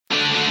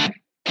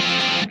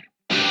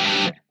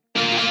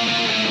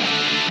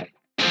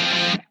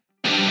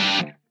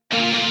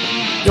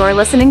You're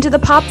listening to the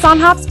Pops on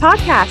Hops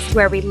podcast,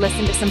 where we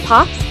listen to some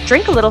pops,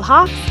 drink a little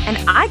hops, and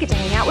I get to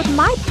hang out with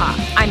my pop.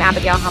 I'm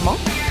Abigail Hummel.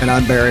 And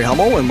I'm Barry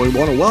Hummel, and we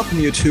want to welcome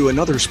you to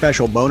another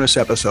special bonus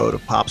episode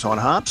of Pops on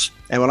Hops.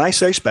 And when I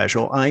say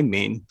special, I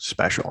mean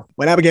special.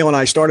 When Abigail and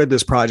I started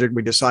this project,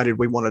 we decided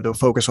we wanted to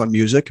focus on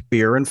music,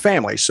 beer, and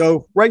family.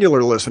 So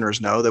regular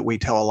listeners know that we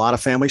tell a lot of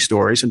family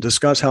stories and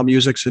discuss how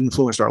music's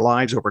influenced our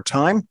lives over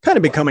time, kind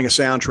of becoming a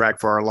soundtrack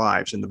for our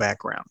lives in the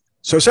background.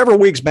 So several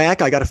weeks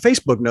back, I got a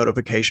Facebook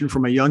notification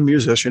from a young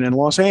musician in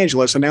Los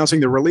Angeles announcing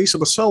the release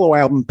of a solo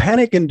album,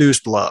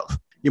 Panic-Induced Love.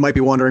 You might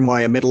be wondering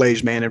why a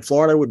middle-aged man in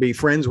Florida would be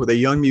friends with a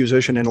young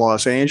musician in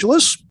Los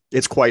Angeles.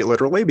 It's quite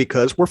literally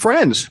because we're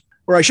friends.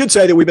 Or I should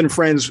say that we've been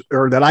friends,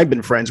 or that I've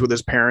been friends with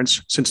his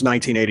parents since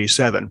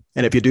 1987.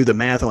 And if you do the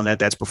math on that,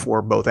 that's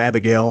before both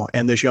Abigail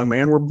and this young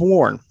man were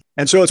born.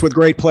 And so it's with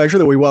great pleasure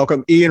that we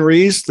welcome Ian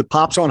Rees, the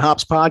Pops on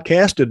Hops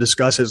podcast, to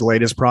discuss his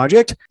latest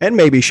project and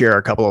maybe share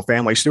a couple of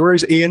family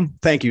stories. Ian,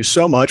 thank you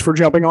so much for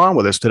jumping on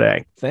with us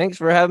today. Thanks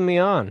for having me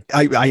on.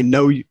 I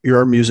know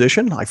you're a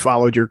musician. I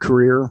followed your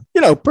career,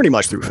 pretty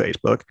much through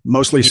Facebook,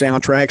 mostly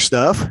soundtrack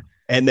stuff.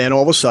 And then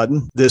all of a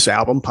sudden, this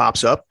album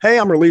pops up. Hey,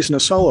 I'm releasing a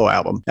solo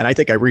album. And I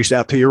think I reached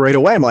out to you right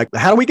away. I'm like,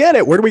 how do we get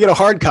it? Where do we get a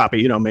hard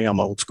copy? You know me, I'm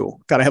old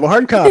school. Got to have a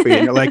hard copy.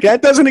 And you're like,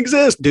 that doesn't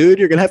exist, dude.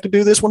 You're going to have to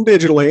do this one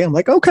digitally. I'm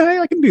like, okay,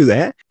 I can do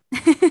that.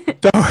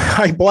 So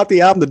I bought the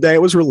album the day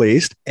it was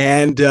released.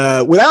 And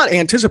without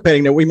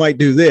anticipating that we might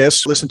do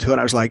this, listened to it.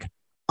 I was like,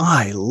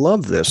 I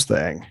love this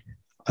thing.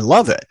 I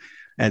love it.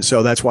 And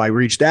so that's why I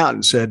reached out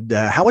and said,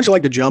 how would you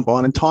like to jump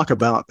on and talk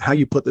about how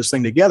you put this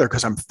thing together?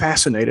 Because I'm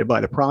fascinated by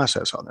the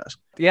process on this.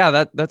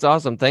 Yeah, that's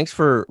awesome. Thanks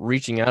for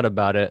reaching out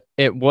about it.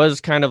 It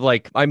was kind of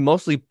like I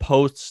mostly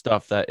post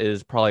stuff that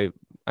is probably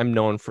I'm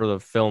known for the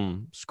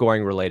film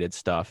scoring related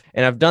stuff.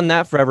 And I've done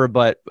that forever.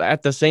 But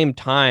at the same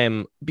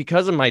time,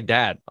 because of my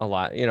dad a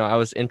lot, I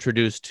was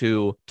introduced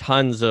to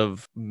tons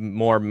of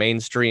more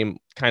mainstream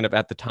kind of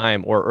at the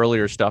time or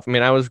earlier stuff. I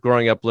mean, I was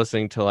growing up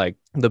listening to like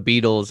the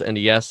Beatles and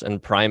Yes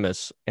and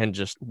Primus and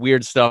just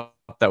weird stuff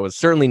that was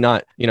certainly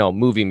not,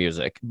 movie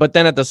music. But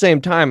then at the same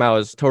time, I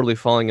was totally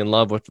falling in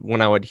love with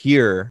when I would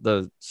hear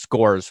the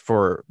scores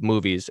for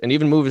movies and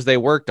even movies they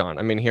worked on.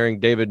 I mean, hearing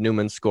David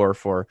Newman's score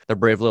for The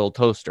Brave Little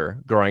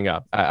Toaster growing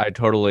up, I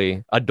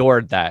totally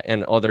adored that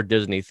and other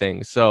Disney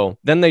things. So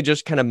then they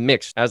just kind of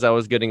mixed as I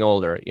was getting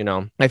older.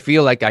 I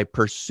feel like I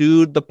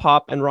pursued the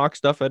pop and rock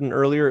stuff at an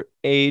earlier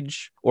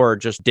age or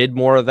just did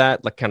more of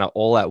that like kind of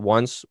all at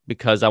once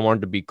because I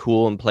wanted to be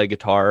cool and play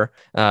guitar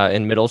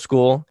in middle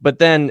school. But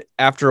then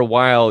after a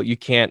while, you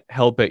can't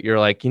help it. You're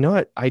like, you know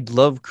what? I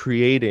love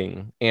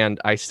creating.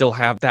 And I still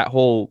have that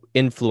whole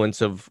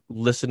influence of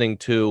listening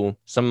to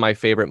some of my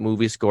favorite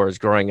movie scores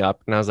growing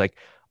up. And I was like,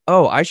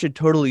 oh, I should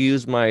totally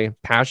use my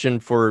passion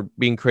for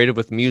being creative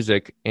with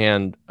music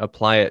and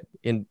apply it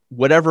in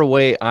whatever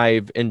way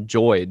I've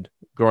enjoyed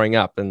growing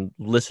up and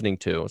listening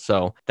to.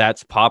 So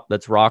that's pop,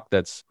 that's rock,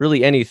 that's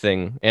really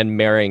anything, and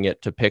marrying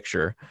it to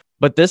picture.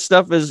 But this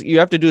stuff is, you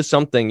have to do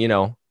something,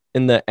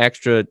 in the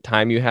extra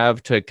time you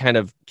have to kind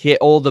of hit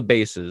all the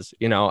bases.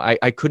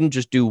 I couldn't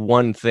just do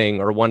one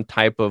thing or one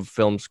type of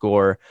film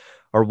score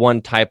or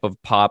one type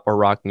of pop or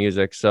rock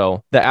music.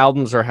 So the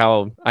albums are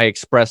how I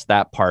express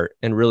that part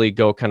and really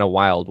go kind of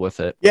wild with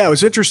it. Yeah, it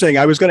was interesting.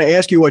 I was going to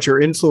ask you what your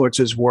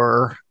influences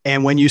were.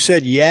 And when you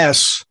said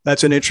yes,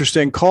 that's an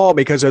interesting call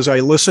because as I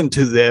listened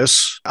to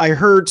this, I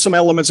heard some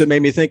elements that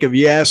made me think of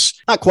Yes,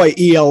 not quite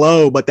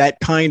ELO, but that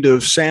kind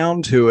of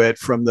sound to it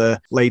from the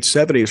late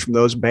 70s from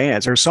those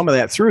bands. There's some of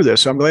that through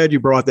this. So I'm glad you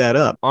brought that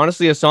up.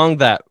 Honestly, a song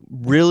that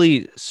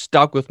really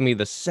stuck with me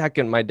the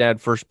second my dad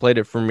first played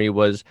it for me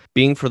was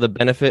Being for the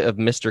Benefit of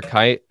Mr.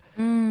 Kite.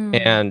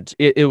 And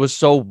it was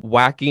so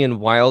wacky and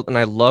wild. And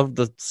I loved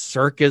the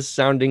circus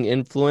sounding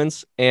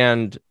influence.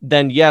 And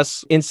then,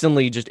 yes,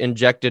 instantly just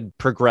injected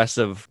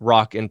progressive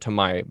rock into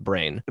my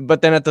brain.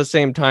 But then at the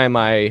same time,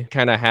 I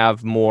kind of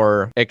have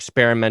more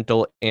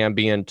experimental,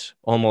 ambient,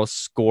 almost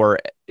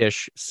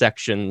score-ish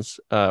sections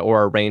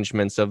or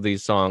arrangements of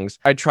these songs.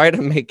 I try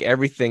to make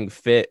everything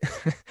fit,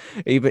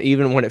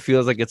 even when it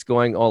feels like it's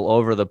going all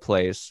over the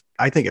place.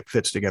 I think it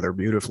fits together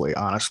beautifully,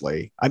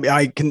 honestly. I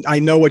mean, I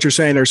know what you're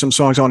saying. There's some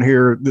songs on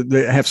here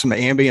that have some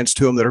ambience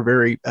to them that are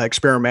very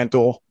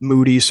experimental,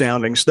 moody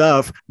sounding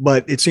stuff.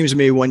 But it seems to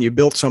me when you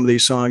built some of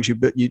these songs,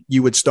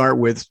 you would start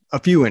with a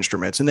few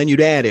instruments and then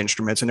you'd add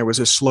instruments. And there was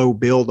a slow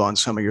build on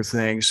some of your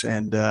things.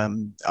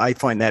 And I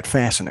find that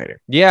fascinating.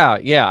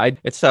 Yeah.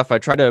 It's tough. I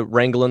try to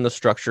wrangle in the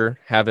structure,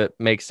 have it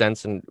make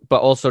sense,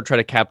 but also try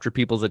to capture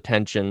people's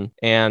attention.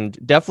 And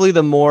definitely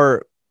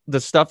the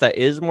stuff that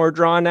is more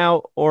drawn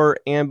out or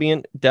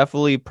ambient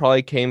definitely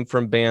probably came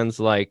from bands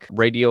like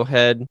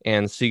Radiohead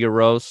and Sigur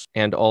Rós,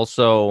 and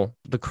also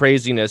the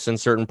craziness in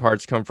certain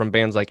parts come from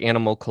bands like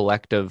Animal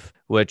Collective,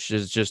 which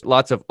is just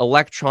lots of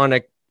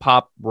electronic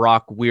pop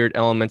rock weird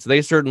elements.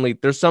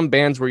 There's some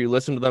bands where you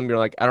listen to them, you're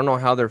like, I don't know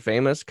how they're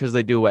famous because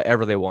they do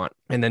whatever they want.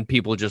 and then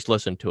people just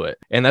listen to it.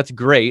 And that's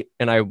great.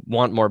 And I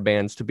want more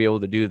bands to be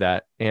able to do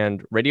that.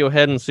 And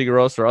Radiohead and Sigur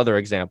Rós are other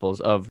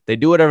examples of they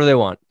do whatever they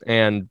want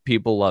and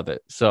people love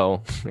it.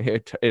 So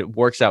it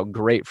works out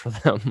great for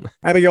them.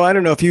 Abigail, I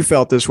don't know if you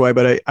felt this way,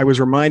 but I was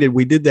reminded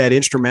we did that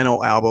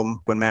instrumental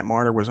album when Matt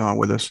Marner was on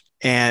with us.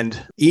 And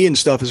Ian's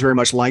stuff is very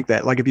much like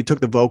that. Like if you took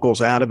the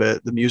vocals out of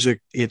it, the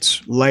music,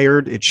 it's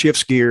layered, it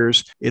shifts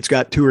gears, it's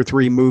got 2 or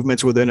 3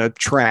 movements within a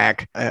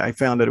track. I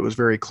found that it was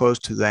very close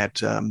to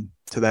that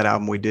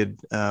album we did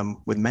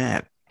with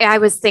Matt. I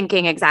was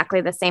thinking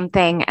exactly the same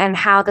thing, and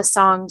how the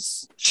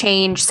songs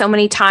change so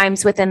many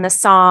times within the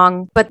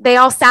song, but they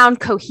all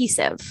sound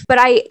cohesive. But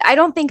I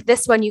don't think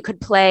this one you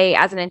could play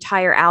as an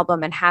entire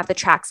album and have the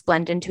tracks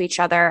blend into each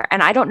other.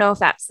 And I don't know if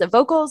that's the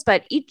vocals,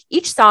 but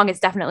each song is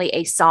definitely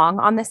a song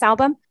on this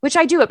album, which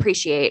I do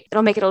appreciate.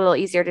 It'll make it a little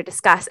easier to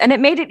discuss, and it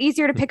made it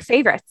easier to pick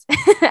favorites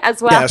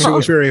as well. Yes, it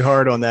was very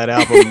hard on that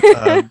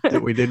album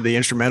that we did, the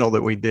instrumental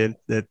that we did,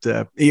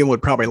 that Ian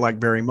would probably like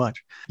very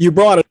much. You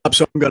brought it up,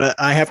 so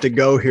I have to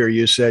go here.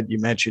 You said you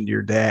mentioned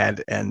your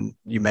dad and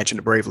you mentioned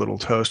a Brave Little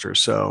Toaster.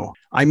 So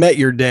I met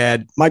your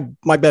dad,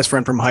 my best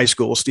friend from high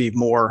school, Steve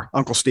Moore,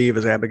 Uncle Steve,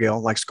 as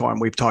Abigail likes to call him.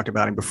 We've talked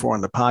about him before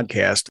on the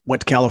podcast. Went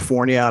to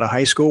California out of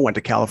high school, went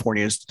to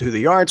California Institute of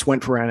the Arts,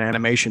 went for an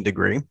animation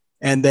degree,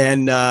 and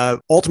then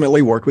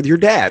ultimately worked with your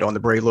dad on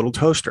the Brave Little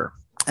Toaster.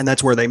 And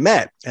that's where they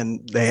met.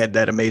 And they had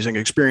that amazing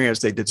experience.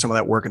 They did some of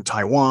that work in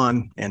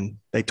Taiwan, and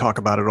they talk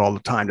about it all the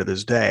time to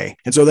this day.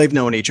 And so they've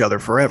known each other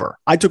forever.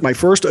 I took my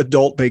first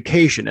adult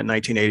vacation in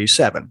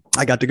 1987.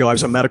 I got to go. I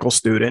was a medical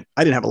student.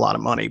 I didn't have a lot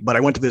of money, but I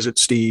went to visit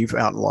Steve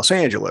out in Los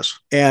Angeles.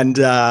 And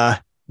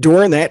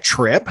during that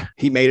trip,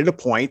 he made it a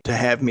point to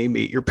have me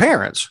meet your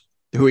parents,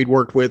 who he'd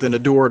worked with and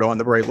adored on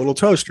the Brave Little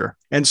Toaster.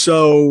 And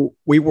so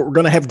we were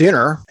going to have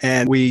dinner,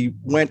 and we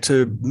went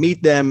to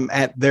meet them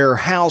at their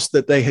house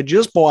that they had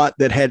just bought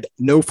that had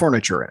no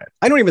furniture in it.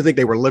 I don't even think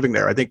they were living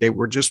there. I think they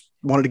were just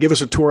wanted to give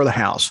us a tour of the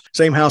house,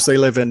 same house they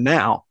live in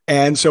now.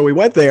 And so we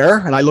went there,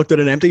 and I looked at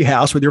an empty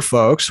house with your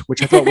folks,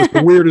 which I thought was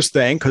the weirdest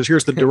thing, because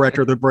here's the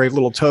director of the Brave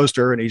Little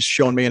Toaster, and he's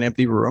showing me an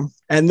empty room.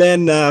 And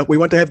then we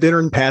went to have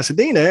dinner in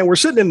Pasadena, and we're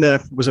sitting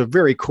it was a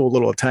very cool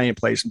little Italian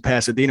place in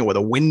Pasadena with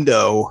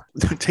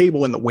a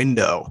table in the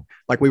window,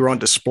 like we were on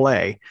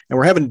display. And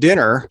we're having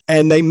dinner,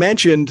 and they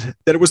mentioned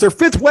that it was their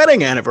 5th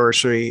wedding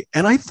anniversary.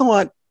 And I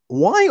thought,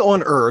 why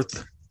on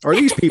earth are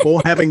these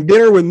people having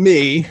dinner with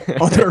me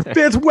on their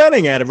 5th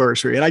wedding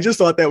anniversary? And I just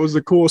thought that was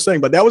the coolest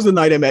thing. But that was the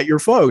night I met your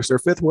folks, their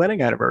 5th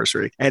wedding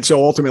anniversary. And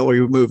so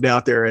ultimately we moved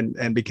out there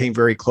and became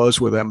very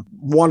close with them.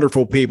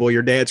 Wonderful people.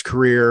 Your dad's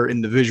career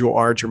in the visual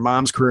arts, your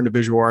mom's career in the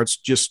visual arts,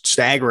 just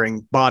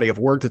staggering body of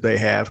work that they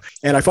have.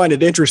 And I find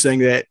it interesting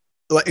that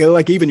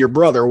like even your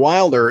brother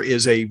Wilder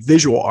is a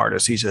visual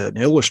artist. He's an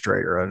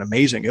illustrator, an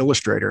amazing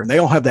illustrator, and they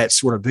all have that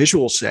sort of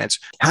visual sense.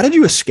 How did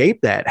you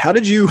escape that? How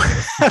did you?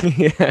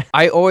 Yeah,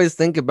 I always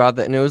think about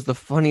that. And it was the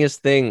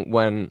funniest thing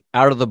when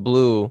out of the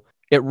blue,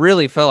 it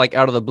really felt like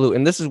out of the blue.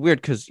 And this is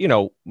weird because,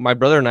 my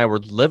brother and I were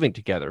living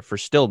together for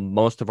still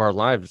most of our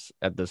lives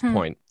at this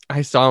point.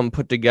 I saw him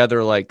put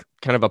together like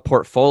kind of a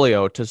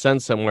portfolio to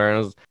send somewhere.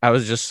 And I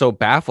was just so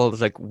baffled. I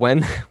was like,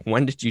 when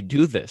did you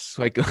do this?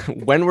 Like,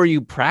 when were you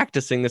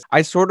practicing this?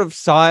 I sort of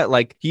saw it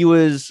like he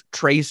was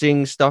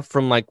tracing stuff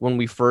from like when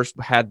we first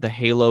had the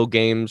Halo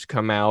games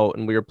come out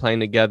and we were playing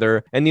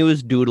together, and he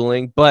was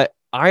doodling, but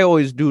I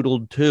always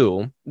doodled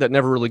too. That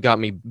never really got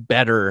me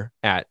better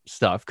at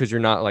stuff because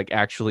you're not like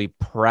actually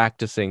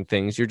practicing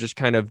things. You're just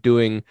kind of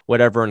doing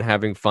whatever and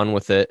having fun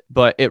with it.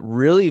 But it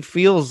really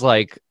feels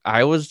like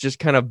I was just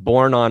kind of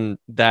born on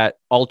that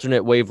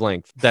alternate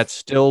wavelength that's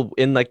still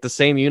in like the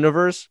same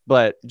universe,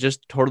 but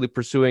just totally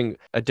pursuing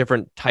a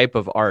different type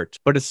of art.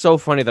 But it's so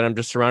funny that I'm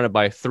just surrounded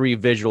by 3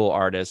 visual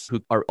artists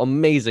who are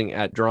amazing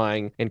at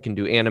drawing and can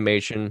do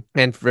animation.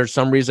 And for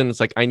some reason, it's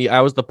like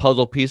I was the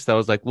puzzle piece that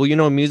was like,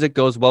 well, music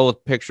goes well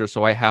with pictures,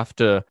 so I have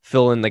to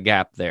fill in the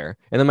gap there.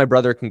 And then my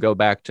brother can go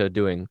back to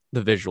doing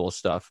the visual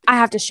stuff. I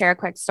have to share a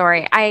quick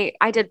story.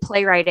 I did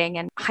playwriting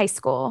in high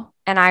school,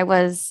 and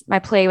my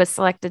play was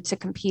selected to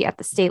compete at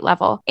the state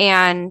level.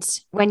 And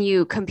when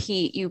you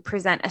compete, you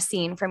present a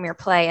scene from your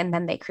play, and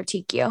then they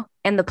critique you.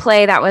 And the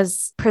play that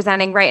was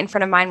presenting right in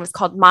front of mine was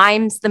called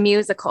Mimes the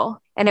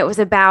Musical. And it was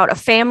about a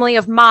family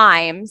of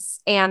mimes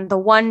and the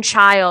one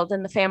child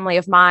in the family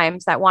of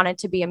mimes that wanted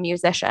to be a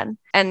musician.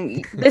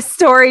 And this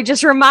story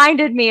just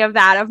reminded me of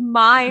that, of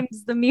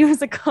Mimes the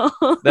Musical.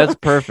 That's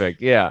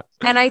perfect. Yeah.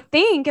 And I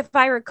think, if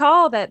I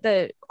recall, that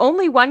the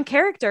only one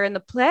character in the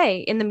play,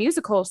 in the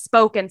musical,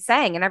 spoke and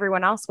sang, and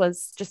everyone else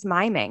was just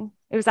miming.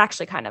 It was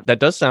actually that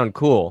does sound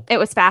cool. It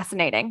was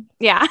fascinating.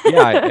 Yeah.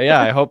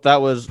 Yeah. I hope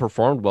that was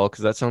performed well,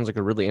 because that sounds like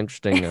a really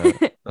interesting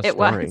It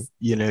story. was.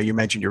 You know, you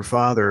mentioned your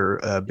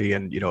father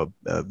being, you know,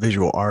 a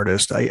visual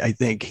artist. I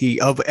think he,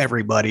 of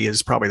everybody,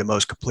 is probably the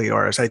most complete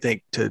artist. I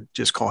think to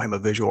just call him a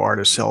visual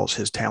artist sells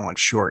his talent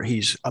short.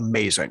 He's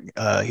amazing.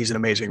 He's an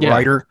amazing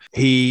writer.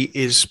 He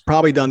is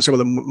probably done some of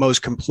the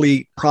most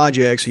complete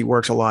projects. He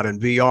works a lot in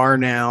VR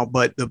now.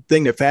 But the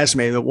thing that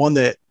fascinated me, the one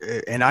that,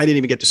 and I didn't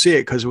even get to see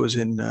it because it was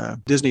in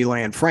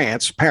Disneyland,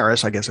 France,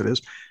 Paris, I guess it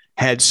is,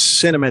 had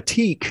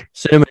Cinematique.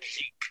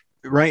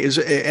 Right.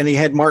 And he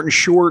had Martin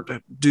Short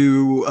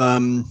do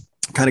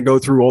kind of go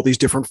through all these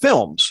different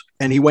films.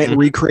 And he went and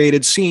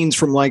recreated scenes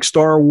from like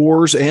Star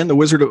Wars and The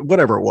Wizard of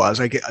whatever it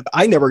was.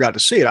 I never got to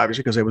see it,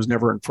 obviously, because I was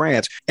never in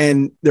France.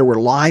 And there were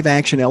live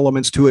action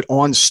elements to it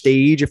on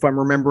stage, if I'm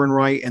remembering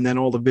right, and then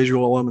all the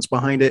visual elements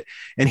behind it.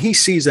 And he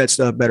sees that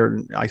stuff better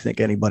than I think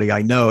anybody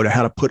I know, to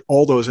how to put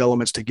all those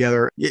elements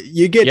together.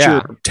 You get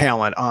your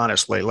talent,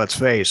 honestly, let's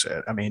face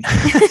it. I mean,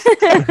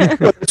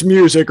 whether it's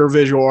music or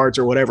visual arts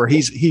or whatever,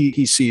 he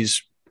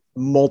sees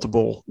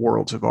multiple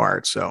worlds of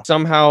art. So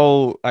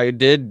somehow I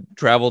did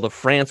travel to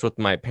France with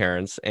my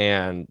parents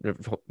and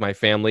my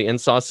family and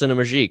saw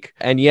Cinemagique.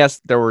 And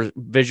yes, there were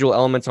visual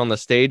elements on the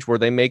stage where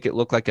they make it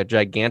look like a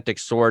gigantic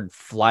sword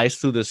flies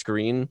through the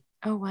screen.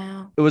 Oh,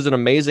 wow. It was an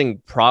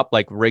amazing prop,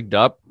 like rigged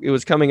up. It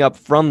was coming up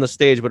from the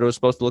stage, but it was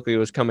supposed to look like it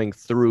was coming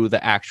through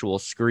the actual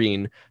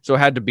screen. So it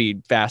had to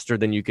be faster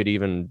than you could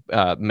even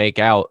make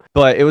out.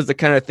 But it was the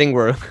kind of thing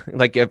where,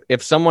 like,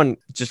 if someone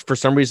just for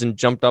some reason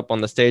jumped up on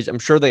the stage, I'm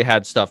sure they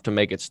had stuff to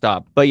make it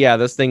stop. But yeah,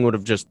 this thing would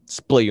have just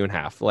split you in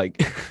half.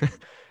 Like,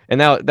 and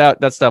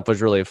that stuff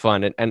was really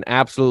fun. And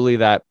absolutely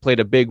that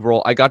played a big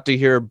role. I got to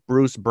hear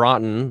Bruce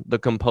Broughton, the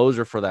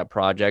composer for that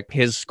project.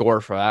 His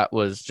score for that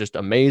was just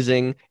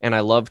amazing. And I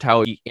loved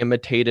how he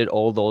imitated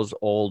all those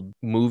old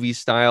movie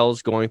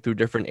styles going through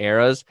different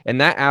eras. And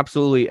that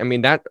absolutely, I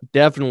mean, that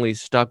definitely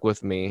stuck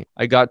with me.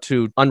 I got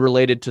to,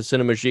 unrelated to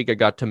Cinemagique, I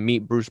got to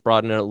meet Bruce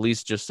Broughton and at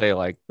least just say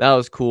like, that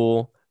was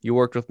cool. You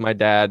worked with my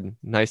dad.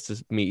 Nice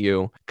to meet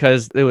you.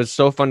 Because it was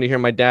so fun to hear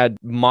my dad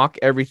mock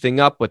everything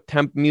up with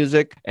temp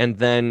music and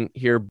then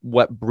hear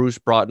what Bruce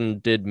Broughton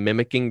did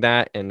mimicking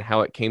that and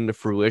how it came to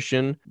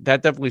fruition.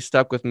 That definitely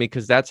stuck with me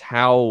because that's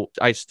how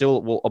I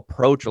still will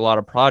approach a lot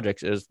of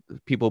projects is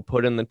people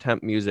put in the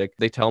temp music.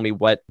 They tell me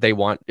what they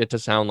want it to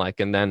sound like.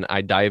 And then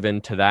I dive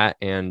into that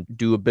and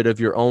do a bit of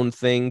your own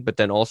thing, but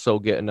then also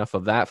get enough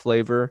of that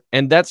flavor.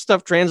 And that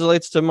stuff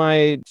translates to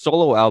my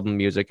solo album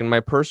music and my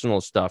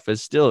personal stuff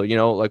is still, you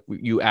know, like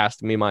you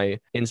asked me my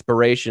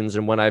inspirations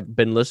and what I've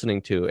been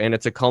listening to. And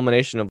it's a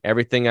culmination of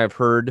everything I've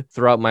heard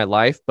throughout my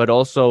life, but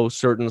also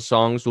certain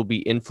songs will be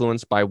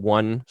influenced by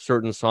one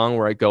certain song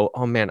where I go,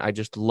 oh man, I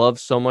just love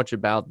so much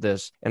about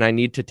this. And I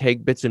need to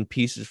take bits and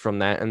pieces from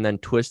that and then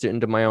twist it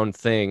into my own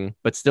thing,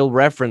 but still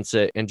reference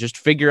it and just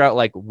figure out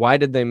like, why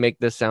did they make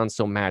this sound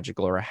so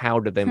magical? Or how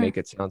did they make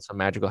it sound so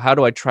magical? How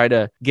do I try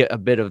to get a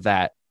bit of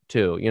that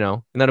too, you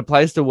know? And that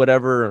applies to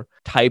whatever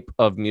type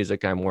of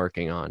music I'm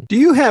working on. Do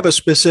you have a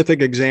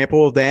specific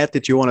example of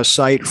that you want to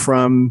cite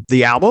from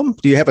the album?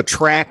 Do you have a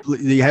track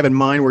that you have in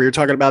mind where you're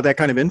talking about that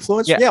kind of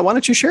influence? Yeah. Why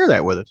don't you share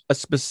that with us? A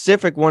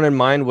specific one in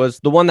mind was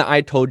the one that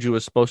I told you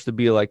was supposed to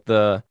be like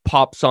the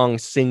pop song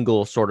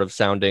single sort of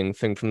sounding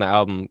thing from the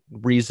album,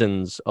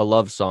 Reasons, a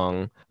Love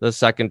Song, the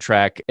second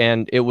track.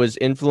 And it was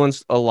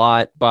influenced a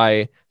lot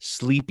by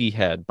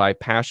Sleepyhead by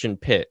Passion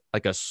Pit,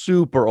 like a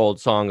super old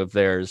song of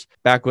theirs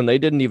back when they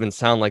didn't even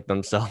sound like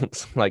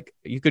themselves. Like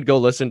you could go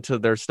listen to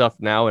their stuff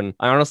now. And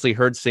I honestly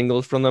heard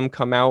singles from them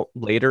come out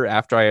later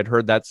after I had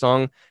heard that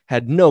song,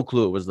 had no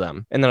clue it was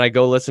them. And then I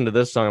go listen to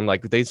this song. I'm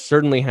like, they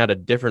certainly had a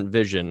different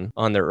vision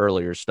on their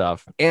earlier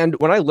stuff. And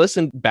when I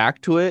listened back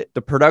to it,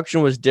 the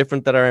production was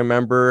different than I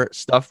remember.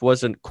 Stuff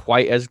wasn't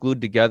quite as glued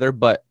together,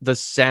 but the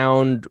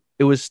sound,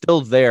 it was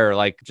still there,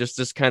 like just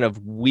this kind of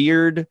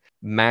weird,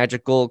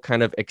 magical,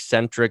 kind of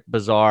eccentric,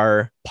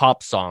 bizarre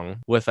pop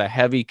song with a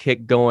heavy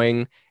kick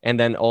going. And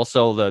then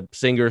also the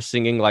singer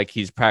singing like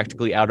he's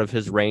practically out of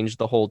his range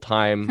the whole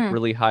time,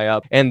 really high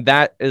up. And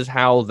that is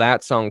how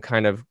that song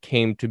kind of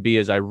came to be,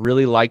 is I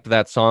really liked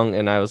that song.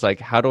 And I was like,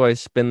 how do I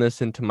spin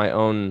this into my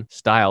own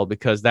style?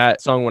 Because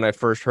that song, when I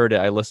first heard it,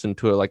 I listened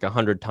to it like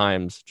 100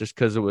 times just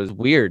because it was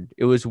weird.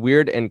 It was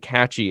weird and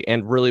catchy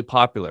and really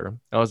popular.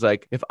 I was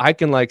like, if I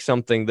can like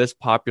something this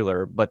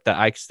popular, but that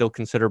I still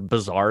consider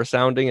bizarre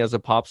sounding as a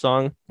pop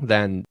song,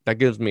 then that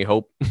gives me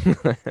hope.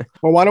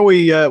 Well, why don't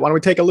we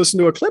take a listen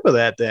to a clip of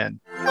that then?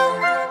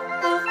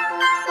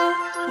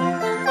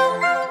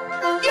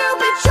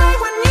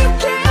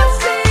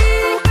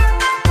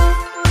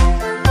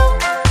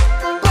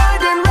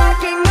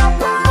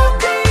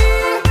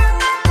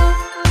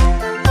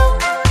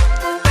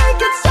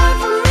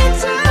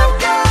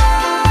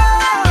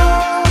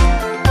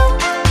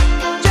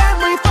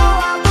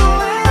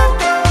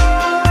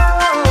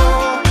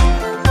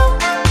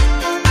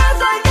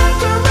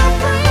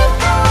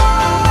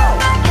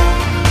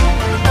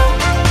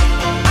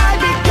 I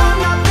become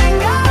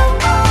nothing else.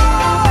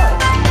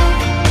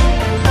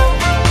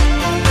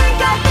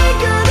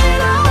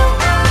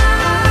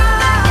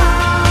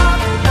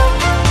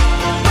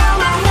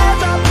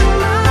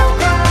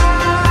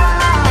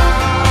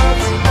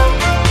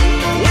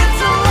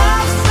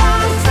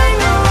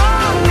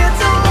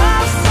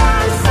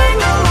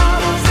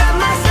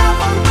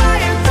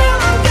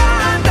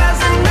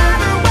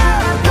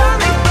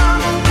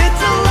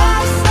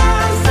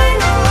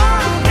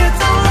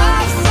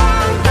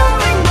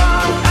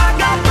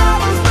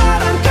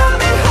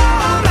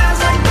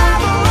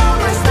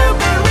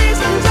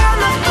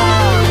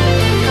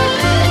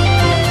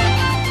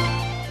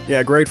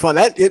 Yeah, great fun.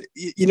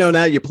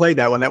 Now you played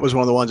that one. That was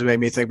one of the ones that made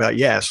me think about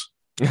Yes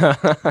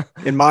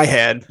in my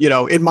head,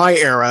 in my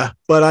era.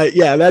 But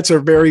that's a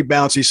very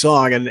bouncy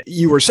song. And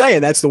you were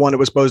saying that's the one that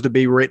was supposed to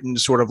be written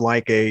sort of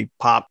like a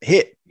pop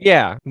hit.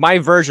 Yeah, my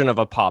version of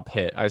a pop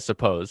hit, I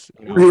suppose.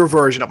 Your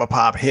version of a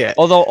pop hit.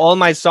 Although all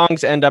my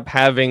songs end up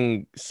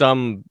having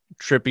some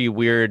trippy,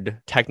 weird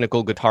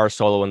technical guitar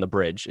solo in the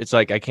bridge. It's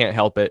like I can't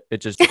help it.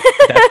 It just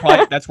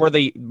that's where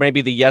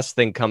maybe the Yes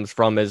thing comes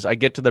from. Is I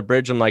get to the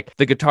bridge, I'm like,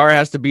 the guitar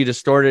has to be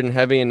distorted and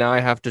heavy, and now I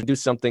have to do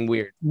something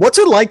weird. What's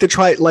it like to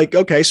try? Like,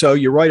 okay, so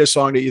you write a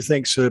song that you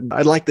think,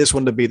 I'd like this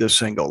one to be the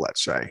single,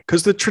 let's say,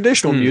 because the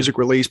traditional music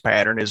release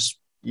pattern is.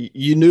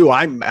 You knew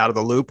I'm out of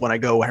the loop when I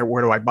go,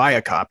 where do I buy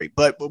a copy?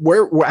 But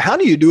how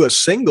do you do a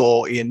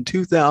single in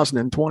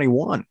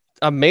 2021?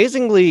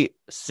 Amazingly,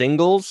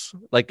 singles,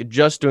 like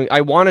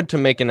I wanted to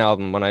make an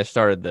album when I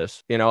started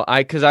this,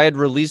 because I had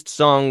released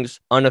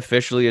songs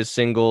unofficially as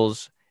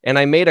singles. And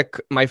I made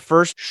my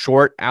first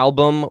short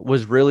album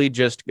was really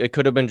it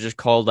could have been just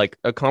called like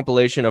a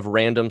compilation of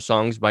random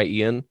songs by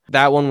Ian.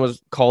 That one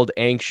was called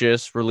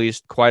Anxious,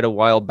 released quite a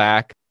while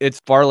back.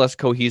 It's far less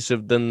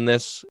cohesive than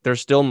this.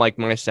 There's still like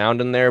my sound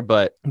in there,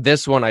 but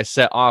this one I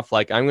set off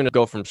like I'm going to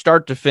go from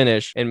start to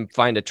finish and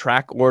find a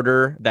track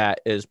order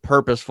that is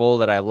purposeful,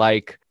 that I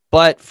like.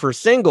 But for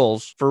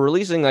singles, for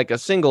releasing like a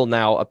single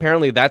now,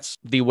 apparently that's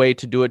the way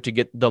to do it to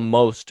get the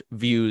most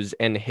views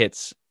and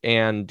hits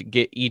and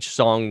get each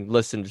song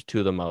listened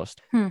to the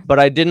most. But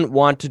I didn't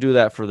want to do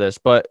that for this.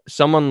 But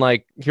someone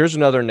like, here's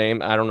another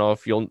name. I don't know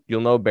if you'll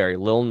know Barry,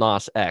 Lil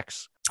Nas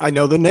X. I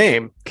know the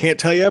name. Can't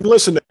tell you I've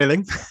listened to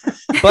anything.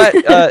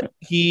 But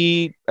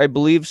he, I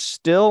believe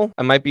still,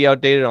 I might be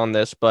outdated on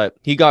this, but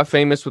he got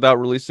famous without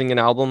releasing an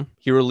album.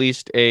 He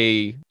released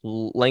a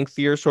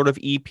lengthier sort of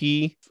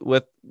EP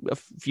with a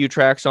few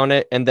tracks on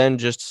it, and then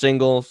just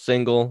single,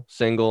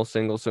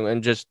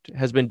 and just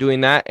has been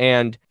doing that.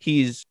 And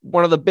he's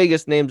one of the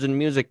biggest names in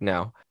music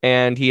now,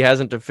 and he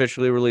hasn't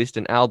officially released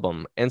an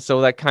album. And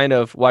so that kind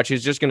of,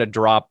 he's just going to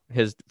drop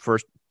his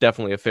first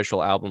definitely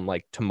official album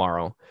like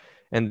tomorrow.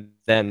 And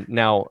then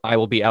now I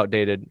will be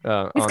outdated.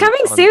 It's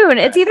coming soon.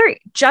 It's either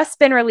just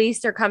been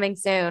released or coming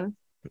soon.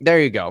 There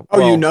you go.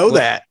 Oh, you know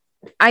that.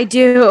 I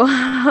do.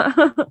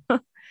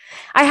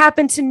 I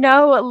happen to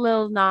know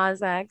Lil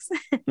Nas X,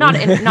 not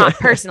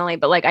personally,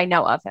 but like I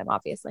know of him,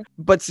 obviously.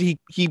 But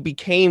he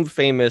became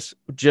famous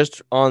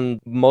just on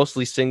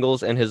mostly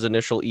singles and his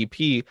initial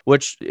EP,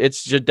 which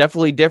it's just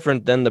definitely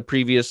different than the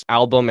previous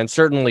album, and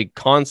certainly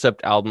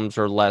concept albums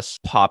are less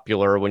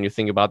popular when you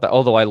think about that.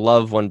 Although I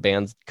love when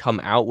bands come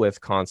out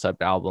with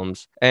concept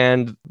albums,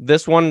 and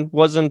this one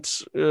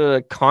wasn't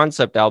a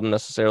concept album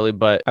necessarily,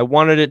 but I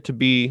wanted it to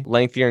be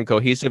lengthier and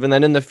cohesive. And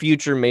then in the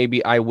future,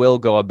 maybe I will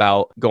go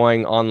about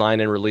going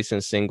online and releasing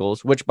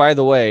singles, which, by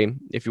the way,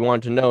 if you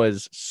want to know,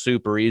 is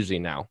super easy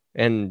now,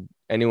 and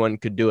anyone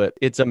could do it.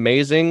 It's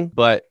amazing,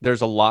 but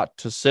there's a lot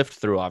to sift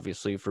through,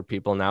 obviously, for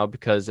people now,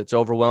 because it's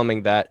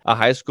overwhelming that a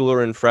high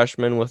schooler and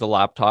freshman with a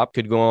laptop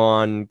could go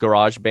on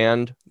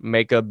GarageBand,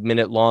 make a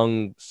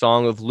minute-long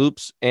song of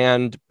loops,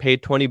 and pay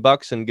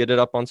 $20 and get it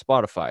up on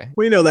Spotify.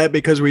 We know that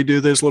because we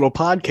do this little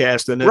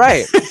podcast, and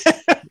right.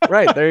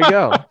 Right. There you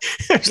go.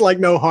 It's like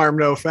no harm,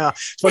 no foul.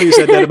 It's funny you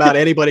said that about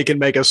anybody can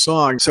make a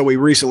song. So we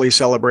recently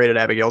celebrated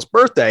Abigail's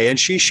birthday, and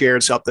she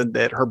shared something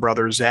that her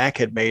brother Zach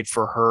had made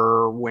for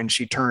her when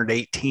she turned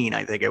 18,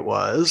 I think it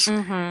was.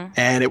 Mm-hmm.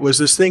 And it was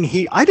this thing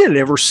I didn't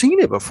ever seen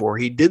it before.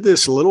 He did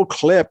this little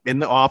clip in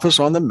the office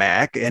on the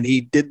Mac, and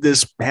he did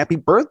this happy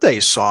birthday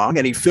song,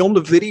 and he filmed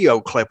a video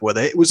clip with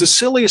it. It was the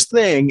silliest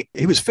thing.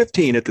 He was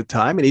 15 at the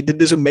time, and he did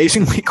this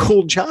amazingly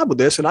cool job with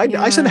this. And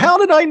I said, how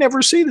did I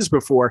never see this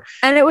before?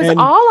 And it was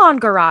all on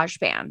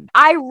GarageBand.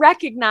 I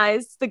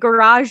recognized the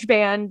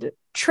GarageBand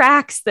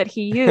tracks that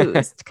he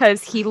used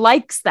because he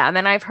likes them,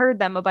 and I've heard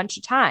them a bunch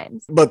of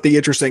times. But the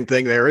interesting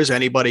thing there is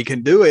anybody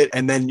can do it.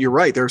 And then you're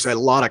right, there's a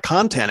lot of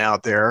content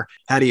out there.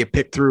 How do you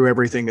pick through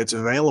everything that's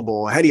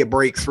available? How do you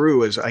break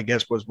through, is I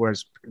guess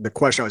was the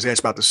question I was asked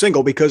about the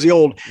single, because the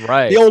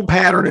old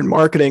pattern in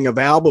marketing of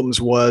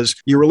albums was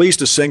you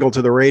released a single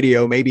to the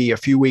radio maybe a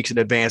few weeks in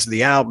advance of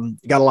the album,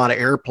 you got a lot of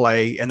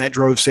airplay, and that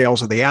drove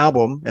sales of the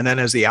album. And then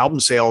as the album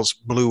sales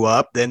blew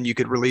up, then you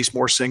could release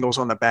more singles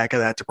on the back of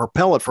that to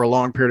propel it for a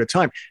long period of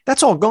time.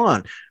 That's all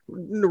gone.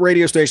 The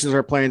radio stations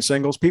are playing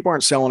singles. People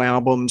aren't selling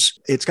albums.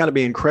 It's got to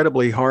be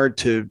incredibly hard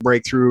to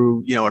break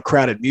through, a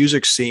crowded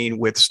music scene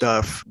with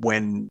stuff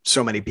when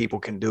so many people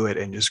can do it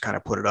and just kind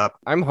of put it up.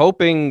 I'm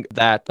hoping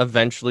that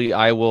eventually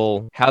I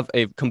will have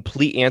a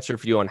complete answer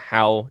for you on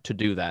how to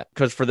do that.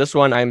 Because for this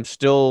one, I'm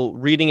still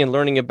reading and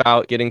learning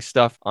about getting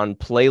stuff on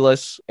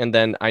playlists. And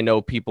then I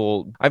know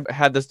I've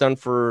had this done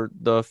for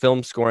the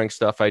film scoring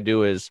stuff I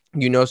do, is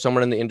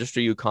someone in the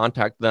industry, you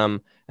contact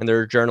them and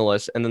they're a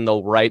journalist, and then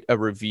they'll write a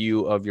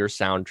review of your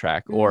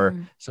soundtrack, or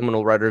someone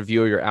will write a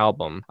review of your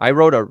album. I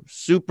wrote a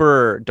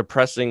super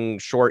depressing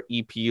short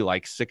EP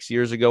like 6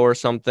 years ago or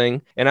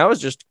something, and I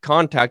was just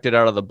contacted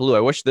out of the blue. I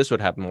wish this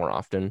would happen more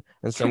often.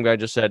 And some guy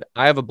just said,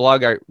 I have a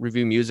blog, I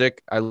review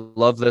music. I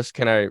love this.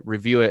 Can I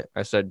review it?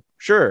 I said,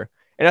 sure.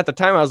 And at the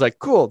time I was like,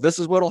 cool, this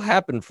is what'll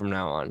happen from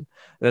now on.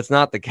 That's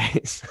not the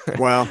case.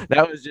 Wow.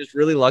 That was just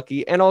really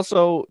lucky. And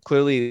also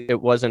clearly it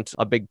wasn't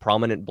a big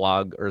prominent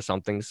blog or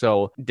something,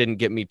 so didn't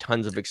get me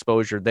tons of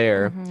exposure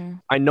there. Mm-hmm.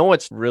 I know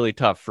it's really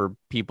tough for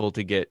people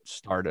to get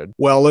started.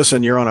 Well,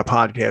 listen, you're on a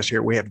podcast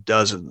here. We have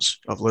dozens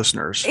of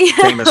listeners. Yeah,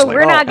 Famously.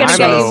 we're not going to I'm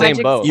get in you the much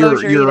same boat.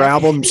 exposure Your either.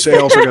 album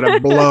sales are going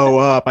to blow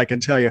up, I can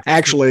tell you.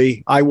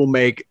 Actually, I will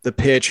make the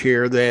pitch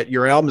here that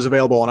your album is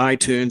available on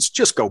iTunes.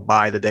 Just go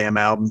buy the damn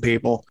album,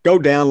 people. Go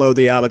download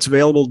the album. It's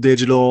available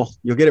digital.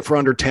 You'll get it for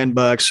under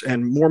 $10,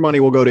 and more money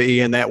will go to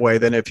Ian that way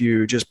than if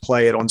you just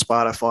play it on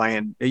Spotify.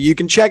 And you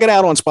can check it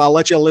out on Spotify. I'll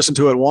let you listen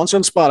to it once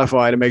on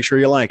Spotify to make sure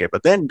you like it.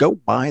 But then go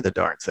buy the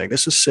darn thing.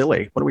 This is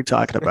silly. What are we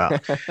talking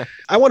about?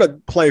 I want to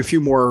play a few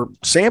more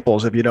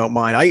samples if you don't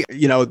mind.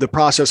 The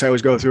process I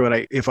always go through,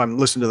 and if I'm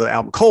listening to the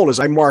album cold, is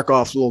I mark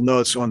off little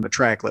notes on the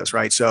track list,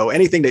 right? So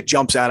anything that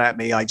jumps out at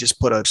me, I just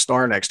put a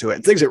star next to it.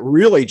 And things that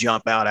really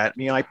jump out at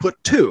me, I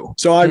put 2.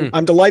 So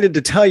I'm delighted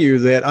to tell you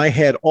that I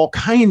had all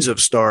kinds of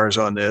stars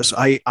on this.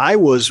 I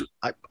was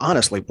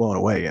honestly blown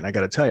away, and I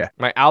got to tell you,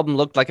 My album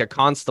looked like a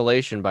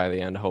constellation by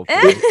the end, hopefully.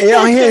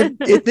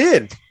 it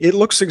did. It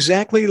looks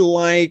exactly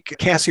like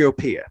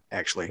Cassiopeia,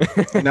 actually.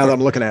 Now that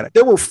I'm looking at it,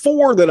 there were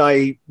 4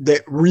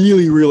 that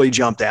really, really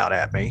jumped out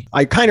at me.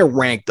 I kind of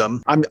ranked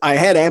them. I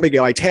had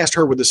Abigail. I tasked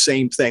her with the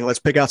same thing. Let's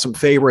pick out some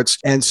favorites.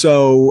 And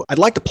so I'd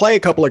like to play a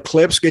couple of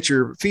clips, get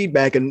your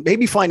feedback, and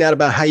maybe find out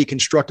about how you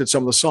constructed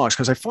some of the songs,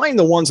 because I find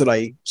the ones that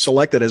I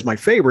selected as my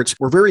favorites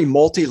were very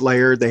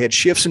multi-layered. They had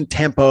shifts in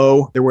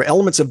tempo. There were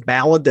elements of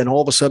ballad, then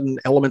all of a sudden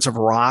elements of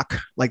rock.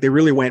 Like they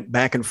really went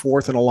back and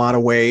forth in a lot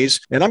of ways.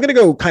 And I'm going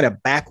to go kind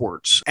of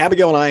backwards.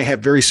 Abigail and I have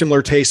very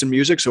similar tastes in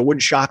music, so it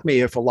wouldn't shock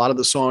me if a lot of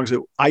the songs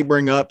that I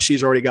bring up,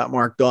 she's already got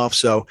marked off.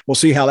 So we'll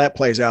see how that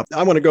plays out.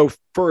 I want to go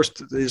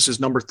first. This is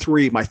number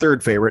 3. My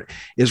third favorite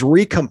is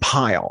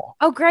Recompile.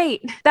 Oh,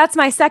 great. That's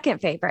my second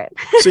favorite.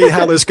 See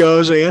how this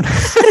goes, Ian?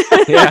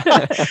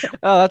 Yeah.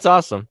 Oh, that's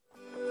awesome.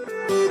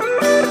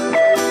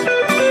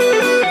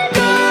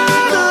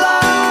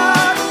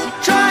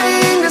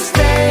 Trying to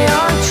stay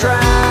on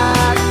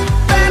track.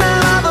 Then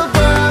another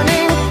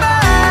burning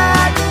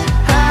flag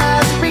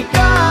has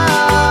begun.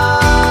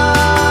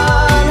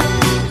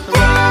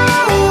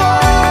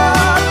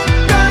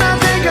 Gonna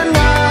take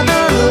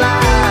another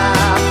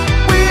lap.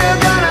 We're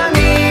gonna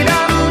need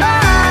a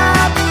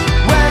map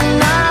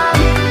when I'm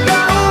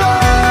gone.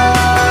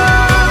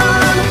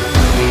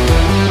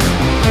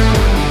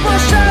 We'll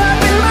shut up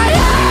in my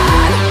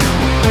head.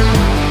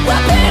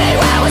 Repeating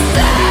what was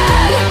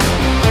said.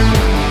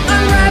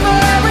 Unravel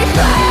every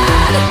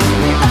thread,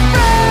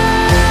 afraid.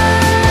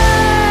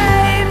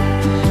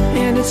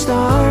 And it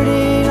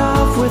started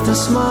off with a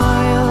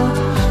smile.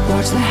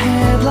 Watch the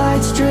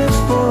headlights drift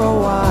for a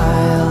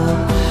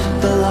while.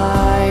 The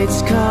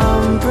lights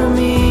come for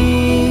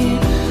me.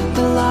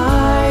 The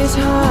lies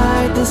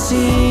hide the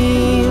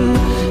scene.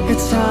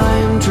 It's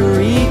time to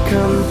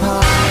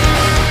recompile.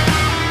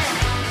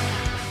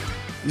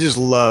 I just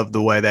love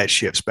the way that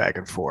shifts back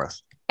and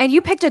forth. And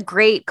you picked a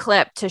great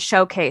clip to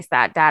showcase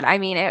that, Dad. I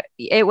mean,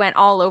 it went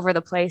all over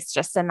the place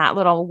just in that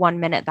little 1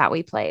 minute that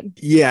we played.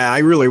 Yeah, I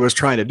really was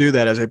trying to do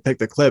that as I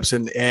picked the clips.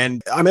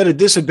 And I'm at a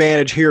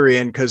disadvantage here,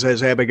 Ian, because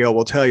as Abigail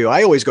will tell you,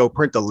 I always go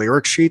print the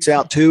lyric sheets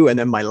out too. And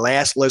then my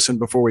last listen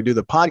before we do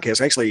the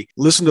podcast, I actually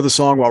listen to the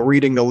song while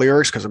reading the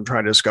lyrics because I'm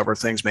trying to discover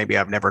things maybe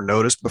I've never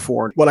noticed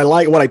before. What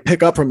I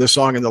pick up from the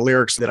song and the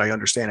lyrics that I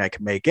understand I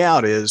can make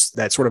out is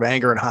that sort of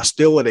anger and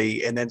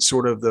hostility. And then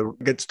sort of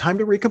it's time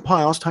to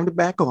recompile, it's time to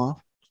back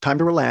off. Time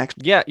to relax.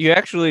 Yeah, you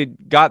actually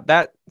got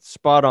that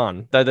spot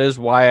on. That is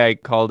why I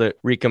called it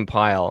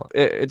Recompile.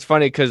 It's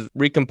funny because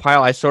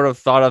Recompile, I sort of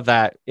thought of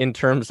that in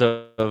terms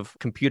of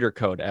computer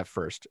code at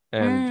first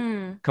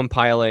and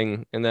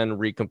compiling and then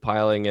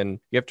recompiling. And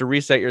you have to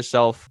reset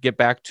yourself, get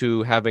back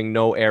to having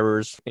no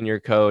errors in your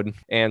code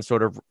and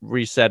sort of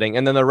resetting.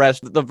 And then the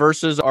rest, the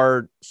verses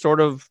are sort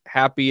of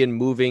happy and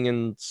moving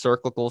and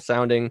cyclical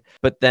sounding.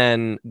 But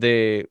then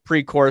the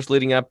pre-chorus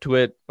leading up to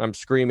it, I'm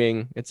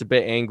screaming. It's a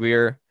bit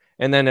angrier.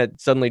 And then it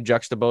suddenly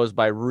juxtaposed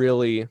by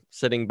really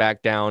sitting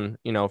back down,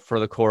 for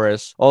the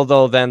chorus.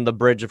 Although then the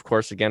bridge, of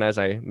course, again, as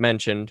I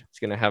mentioned, it's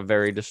going to have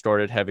very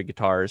distorted heavy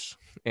guitars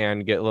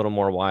and get a little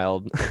more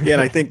wild. Yeah,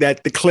 and I think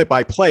that the clip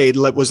I played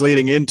was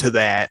leading into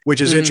that, which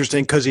is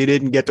interesting because he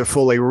didn't get to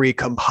fully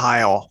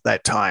recompile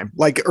that time.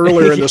 Like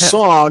earlier in the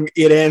song,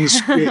 it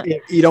ends,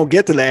 you don't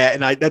get to that.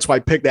 And that's why I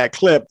picked that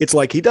clip. It's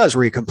like he does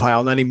recompile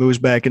and then he moves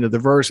back into the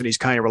verse and he's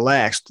kind of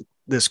relaxed.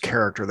 This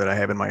character that I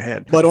have in my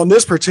head. But on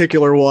this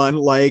particular one,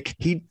 like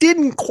he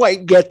didn't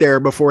quite get there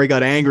before he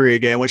got angry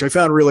again, which I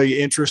found really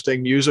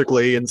interesting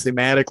musically and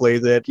thematically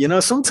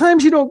that,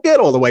 sometimes you don't get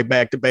all the way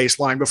back to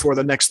baseline before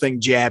the next thing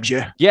jabs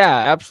you. Yeah,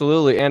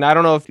 absolutely. And I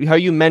don't know how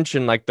you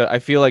mentioned I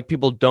feel like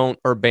people don't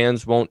or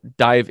bands won't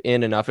dive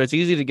in enough. It's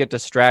easy to get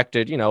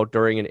distracted,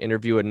 during an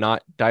interview and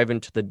not dive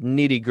into the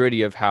nitty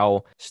gritty of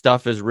how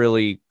stuff is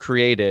really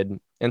created.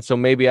 And so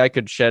maybe I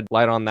could shed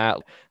light on that.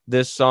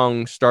 This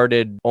song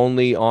started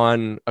only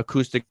on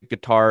acoustic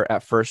guitar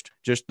at first,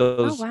 just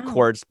those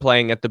chords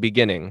playing at the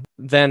beginning.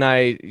 Then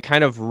I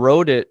kind of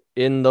wrote it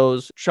in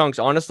those chunks.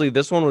 Honestly,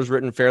 this one was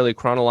written fairly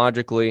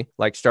chronologically,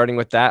 like starting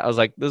with that. I was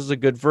like, this is a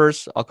good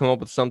verse. I'll come up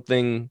with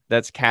something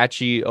that's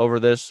catchy over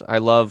this. I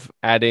love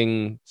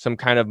adding some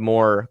kind of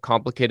more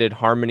complicated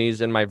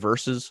harmonies in my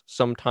verses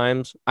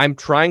sometimes. I'm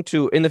trying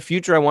to, in the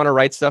future, I want to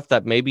write stuff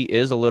that maybe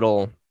is a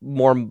little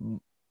more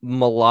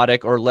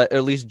melodic, or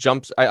at least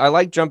jumps. I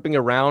like jumping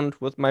around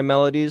with my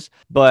melodies,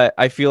 but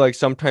I feel like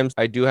sometimes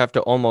I do have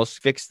to almost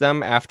fix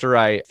them after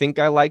I think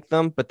I like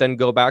them, but then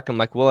go back. I'm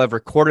like, well, I've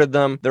recorded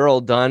them. They're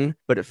all done,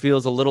 but it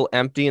feels a little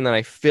empty. And then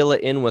I fill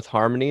it in with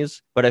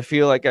harmonies. But I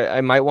feel like I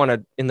might want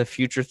to, in the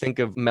future, think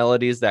of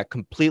melodies that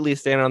completely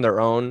stand on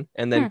their own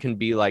and then can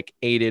be like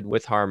aided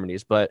with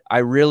harmonies. But I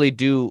really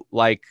do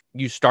like,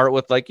 you start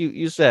with, like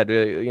you said,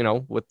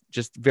 with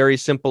just very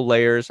simple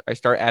layers. I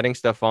start adding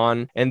stuff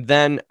on, and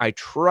then I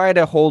try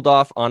to hold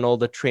off on all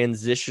the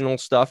transitional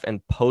stuff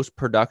and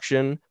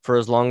post-production for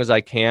as long as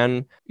I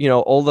can.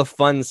 All the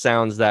fun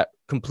sounds that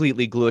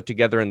completely glue it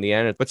together in the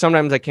end. But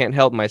sometimes I can't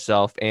help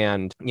myself.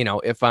 And,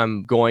 if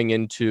I'm going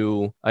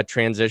into a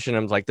transition,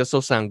 I'm like, this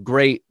will sound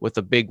great with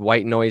a big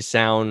white noise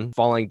sound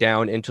falling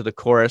down into the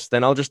chorus.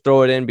 Then I'll just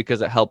throw it in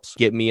because it helps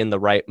get me in the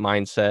right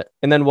mindset.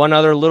 And then one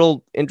other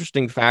little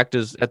interesting fact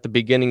is at the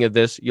beginning of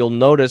this, you'll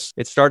notice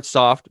it starts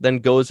soft, then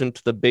goes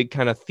into the big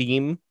kind of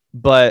theme.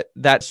 But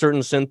that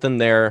certain synth in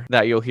there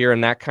that you'll hear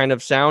in that kind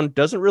of sound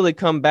doesn't really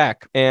come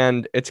back.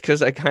 And it's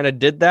because I kind of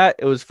did that.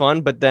 It was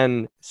fun. But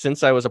then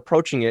since I was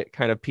approaching it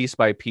kind of piece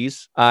by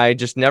piece, I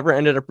just never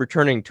ended up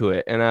returning to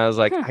it. And I was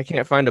like, I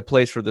can't find a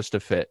place for this to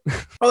fit.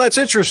 Oh, that's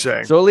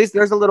interesting. So at least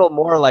there's a little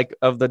more like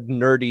of the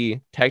nerdy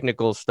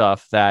technical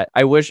stuff that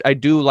I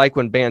do like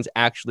when bands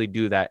actually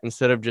do that,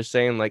 instead of just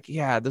saying like,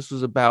 yeah, this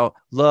was about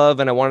love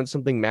and I wanted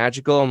something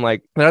magical. I'm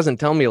like, that doesn't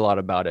tell me a lot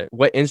about it.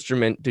 What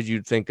instrument did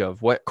you think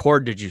of? What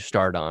chord did you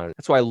start on?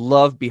 That's why I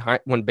love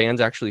when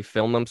bands actually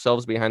film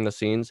themselves behind the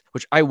scenes,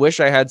 which I wish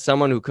I had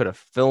someone who could have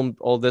filmed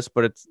all this,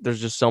 but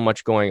there's just so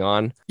much going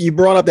on. You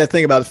brought up that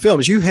thing about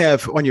films. You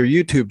have on your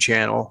YouTube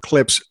channel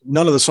clips.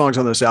 None of the songs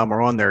on this album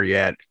are on there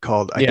yet.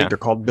 I think they're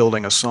called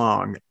Building a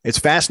Song. It's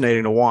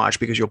fascinating to watch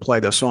because you'll play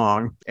the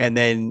song, and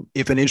then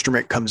if an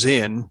instrument comes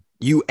in,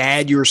 you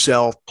add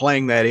yourself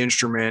playing that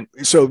instrument.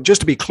 So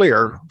just to be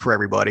clear for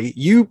everybody,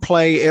 you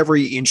play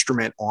every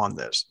instrument on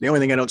this. The only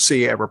thing I don't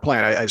see you ever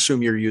playing, I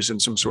assume you're using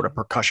some sort of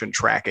percussion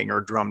tracking or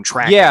drum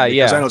tracking. Yeah.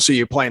 Because I don't see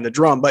you playing the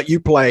drum, but you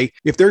play,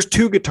 if there's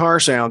two guitar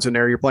sounds in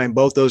there, you're playing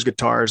both those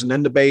guitars, and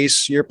then the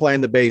bass, you're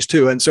playing the bass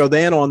too. And so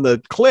then on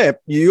the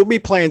clip, you'll be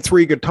playing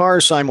three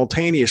guitars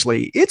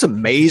simultaneously. It's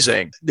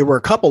amazing. There were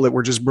a couple that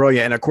were just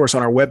brilliant. And of course,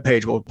 on our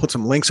webpage, we'll put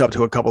some links up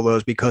to a couple of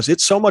those because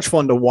it's so much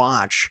fun to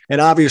watch. And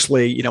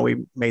obviously, we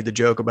made the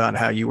joke about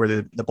how you were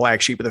the black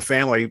sheep of the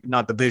family,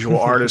 not the visual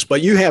artist,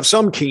 but you have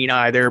some keen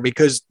eye there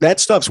because that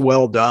stuff's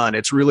well done.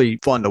 It's really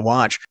fun to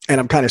watch. And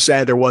I'm kind of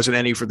sad there wasn't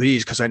any for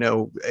these because I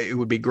know it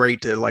would be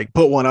great to like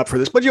put one up for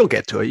this, but you'll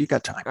get to it. You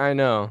got time. I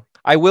know.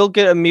 I will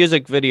get a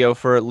music video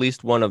for at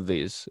least one of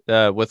these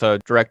with a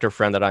director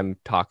friend that I'm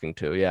talking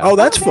to. Yeah. Oh,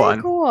 that's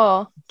fun.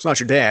 Cool. It's not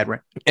your dad,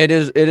 right? It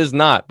is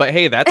not. But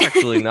hey, that's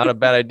actually not a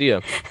bad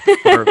idea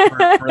for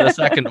the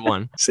second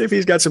one. See if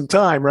he's got some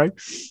time, right?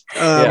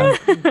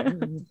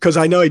 Because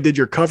I know he did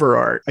your cover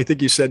art. I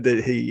think you said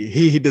that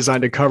he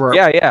designed a cover art.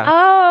 Yeah.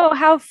 Oh,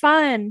 how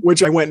fun.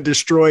 Which I went and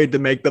destroyed to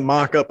make the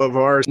mock-up of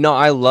ours. No,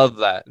 I love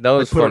that. That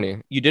was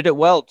funny. You did it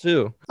well,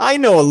 too. I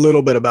know a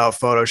little bit about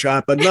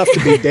Photoshop, enough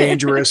to be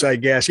dangerous, I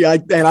guess. Yeah,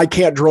 and I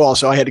can't draw,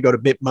 so I had to go to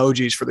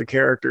Bitmojis for the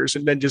characters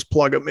and then just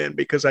plug them in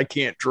because I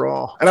can't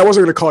draw. And I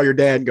wasn't going to call your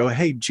dad and go,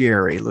 hey,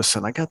 Jerry,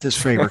 listen, I got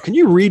this favor. Can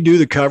you redo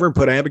the cover and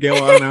put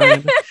Abigail on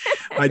it?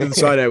 I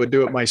decided I would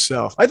do it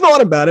myself. I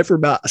thought about it for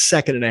about a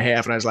second and a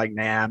half, and I was like,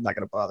 nah, I'm not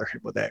going to bother him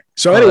with that.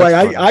 So anyway,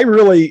 I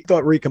really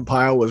thought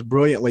Recompile was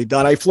brilliantly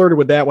done. I flirted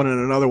with that one and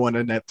another one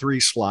in that 3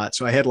 slot.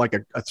 So I had like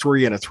a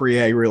 3 and a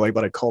 3A really,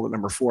 but I called it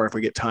number 4. If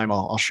we get time,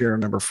 I'll share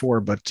number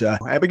 4. But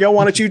Abigail,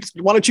 why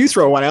don't you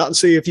throw one out and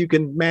see if you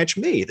can match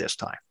me this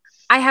time?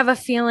 I have a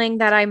feeling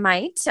that I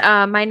might.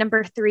 My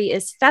number 3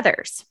 is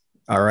Feathers.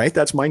 All right.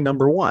 That's my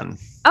number 1.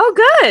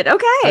 Oh, good.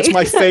 Okay. That's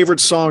my favorite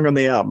song on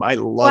the album. I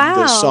love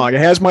this song. It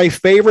has my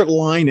favorite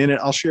line in it.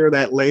 I'll share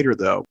that later,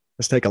 though.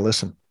 Let's take a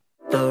listen.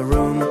 The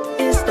room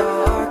is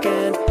dark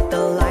and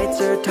the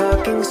lights are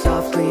talking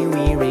softly.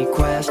 We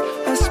request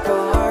a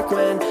spark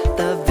when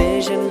the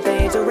vision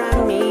fades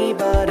around me,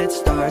 but it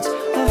starts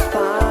a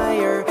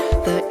fire.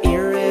 The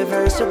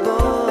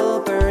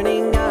irreversible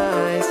burning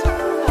eyes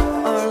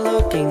are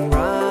looking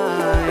right.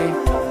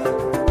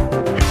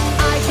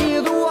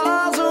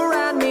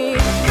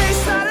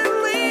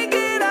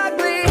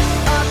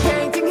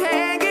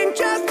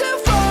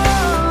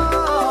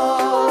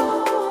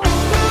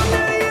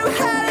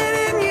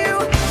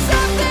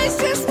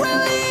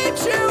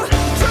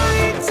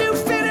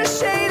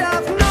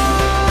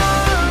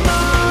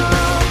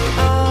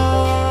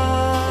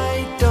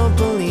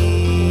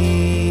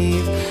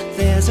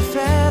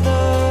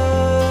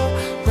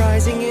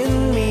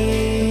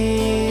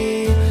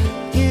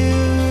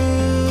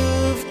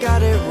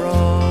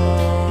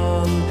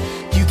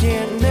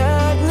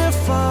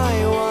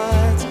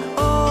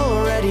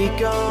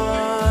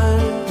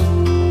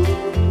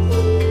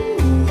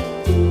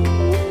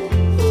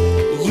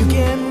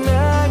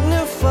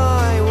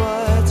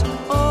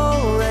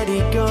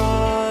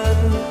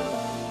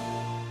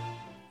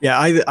 Yeah,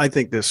 I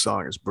think this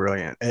song is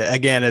brilliant.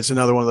 Again, it's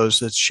another one of those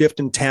that's shift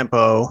in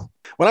tempo.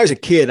 When I was a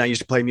kid, I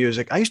used to play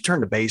music. I used to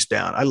turn the bass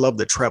down. I love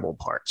the treble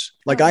parts.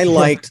 Like I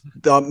liked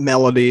the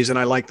melodies and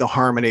I liked the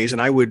harmonies,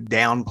 and I would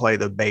downplay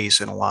the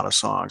bass in a lot of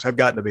songs. I've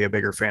gotten to be a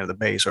bigger fan of the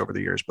bass over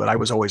the years, but I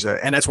was always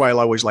and that's why I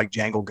always like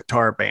jangle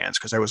guitar bands,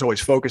 because I was always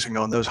focusing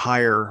on those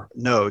higher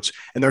notes.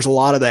 And there's a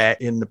lot of that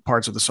in the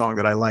parts of the song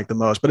that I like the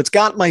most. But it's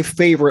got my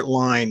favorite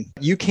line: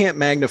 "You can't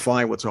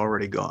magnify what's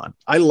already gone."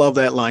 I love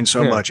that line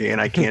so much,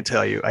 and I can't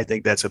tell you. I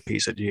think that's a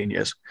piece of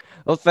genius.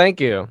 Well, thank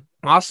you.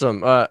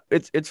 Awesome.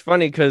 It's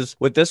funny because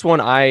with this one,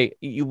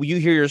 you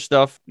hear your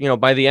stuff,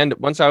 by the end,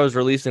 once I was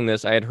releasing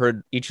this, I had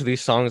heard each of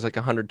these songs like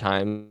 100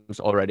 times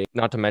already,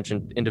 not to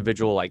mention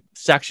individual like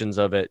sections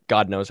of it,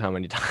 God knows how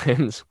many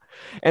times.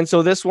 And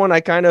so this one,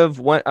 I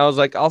was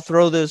like, I'll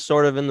throw this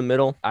sort of in the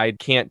middle. I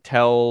can't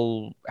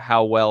tell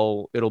how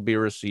well it'll be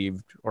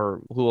received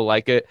or who will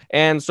like it.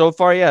 And so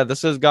far, yeah,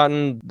 this has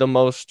gotten the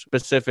most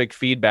specific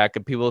feedback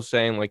of people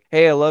saying like,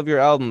 hey, I love your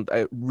album.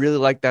 I really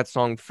like that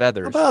song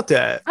Feathers. How about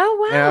that? Oh,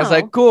 wow. And I was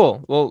like,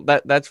 cool. Well,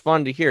 that's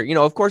fun to hear.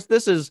 Of course,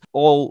 this is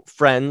all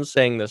friends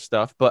saying this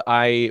stuff, but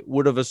I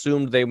would have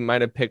assumed they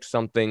might have picked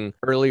something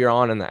earlier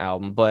on in the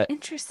album. But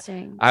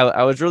interesting.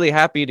 I was really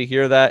happy to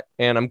hear that.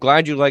 And I'm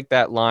glad you like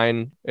that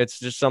line. It's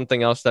just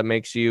something else that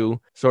makes you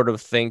sort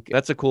of think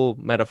that's a cool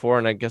metaphor.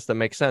 And I guess that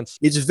makes sense.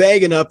 It's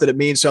vague enough that it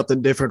means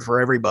something different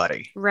for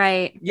everybody.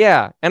 Right.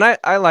 Yeah. And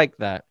I like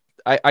that.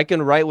 I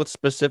can write with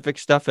specific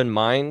stuff in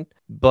mind,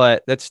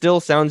 but that still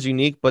sounds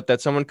unique, but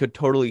that someone could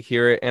totally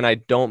hear it. And I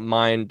don't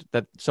mind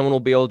that someone will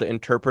be able to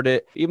interpret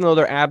it. Even though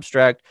they're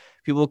abstract,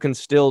 people can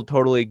still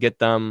totally get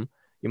them.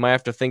 You might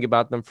have to think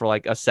about them for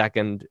like a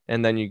second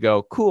and then you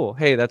go, cool.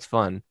 Hey, that's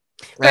fun.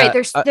 Right.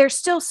 They're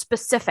still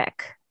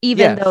specific,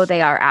 even though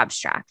they are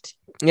abstract.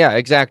 Yeah,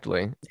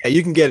 exactly. Yeah,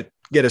 you can get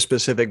a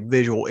specific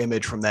visual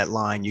image from that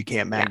line. You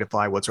can't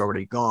magnify what's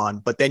already gone,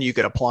 but then you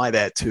could apply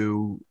that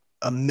to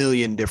a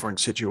million different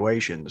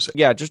situations.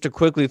 Yeah, just to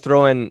quickly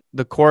throw in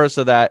the chorus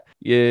of that,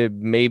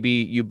 maybe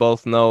you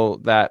both know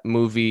that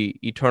movie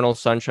Eternal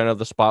Sunshine of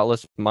the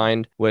Spotless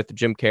Mind with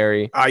Jim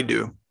Carrey. I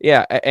do.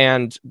 Yeah,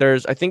 and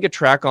there's, I think, a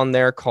track on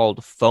there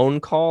called Phone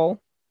Call,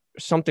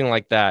 something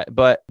like that.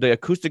 But the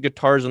acoustic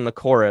guitars in the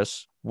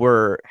chorus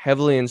were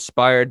heavily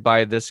inspired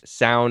by this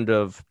sound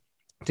of,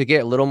 to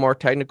get a little more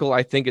technical,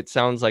 I think it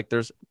sounds like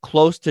there's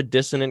close to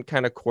dissonant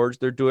kind of chords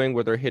they're doing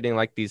where they're hitting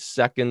like these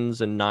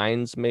seconds and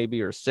nines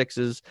maybe or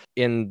sixes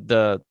in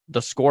the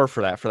score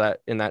for that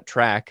in that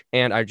track.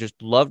 And I just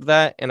loved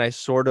that. And I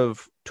sort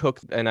of took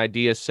an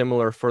idea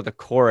similar for the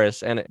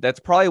chorus. And that's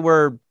probably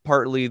where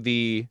partly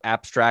the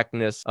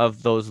abstractness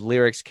of those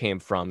lyrics came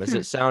from, is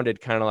it sounded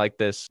kind of like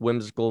this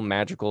whimsical,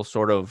 magical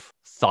sort of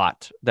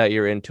thought that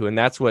you're into. And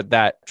that's what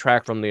that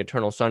track from the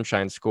Eternal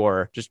Sunshine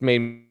score just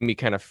made me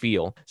kind of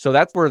feel. So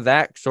that's where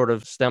that sort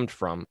of stemmed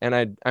from.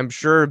 And I'm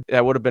sure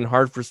that would have been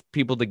hard for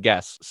people to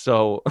guess.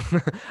 So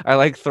I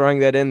like throwing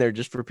that in there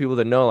just for people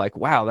to know, like,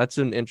 wow, that's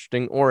an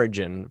interesting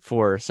origin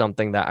for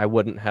something that I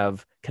wouldn't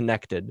have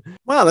connected.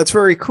 Wow, that's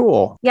very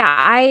cool. Yeah,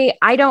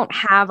 I don't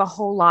have a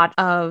whole lot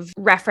of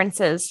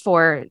references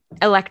for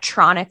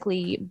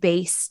electronically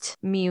based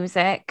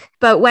music,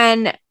 but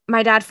when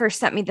my dad first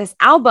sent me this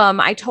album,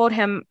 I told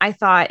him I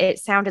thought it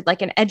sounded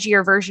like an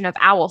edgier version of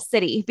Owl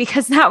City,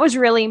 because that was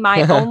really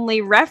my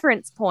only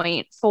reference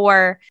point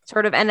for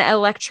sort of an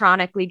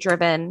electronically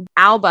driven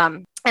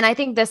album. And I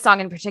think this song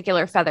in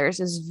particular, Feathers,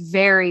 is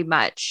very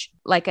much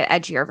like an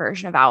edgier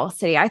version of Owl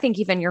City. I think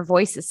even your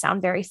voices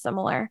sound very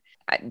similar.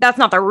 That's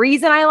not the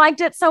reason I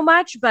liked it so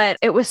much, but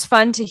it was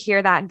fun to hear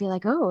that and be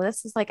like, oh,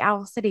 this is like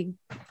Owl City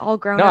all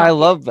grown up. No,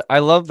 I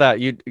love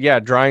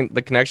that. Drawing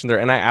the connection there.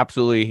 And I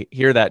absolutely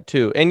hear that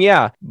too. And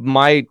yeah,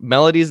 my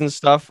melodies and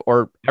stuff,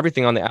 or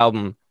everything on the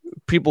album,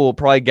 people will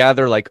probably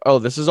gather like, oh,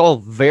 this is all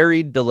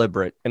very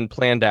deliberate and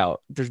planned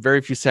out. There's very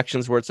few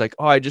sections where it's like,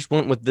 oh, I just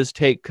went with this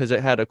take because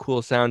it had a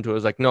cool sound to it. It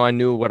was like, no, I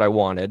knew what I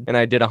wanted. And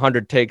I did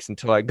 100 takes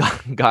until I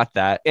got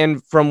that.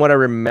 And from what I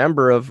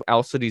remember of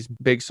Owl City's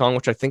big song,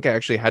 which I think I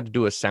actually had to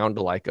do a sound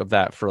alike of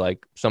that for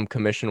like some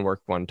commission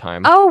work one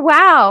time. Oh,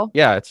 wow.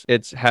 Yeah,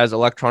 it has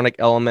electronic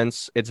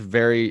elements. It's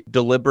very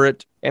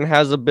deliberate and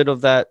has a bit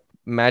of that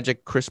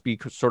magic crispy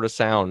sort of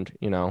sound,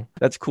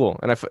 that's cool.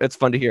 And it's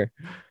fun to hear.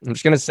 I'm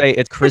just gonna say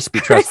it's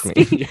crispy. Trust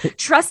me.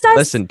 Trust us.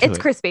 Listen to it's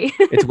it. Crispy.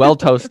 It's well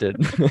toasted.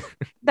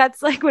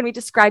 That's like when we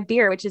describe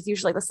beer, which is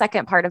usually the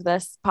second part of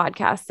this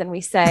podcast, and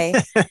we say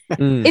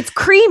it's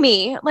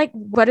creamy. Like,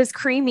 what does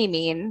creamy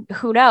mean?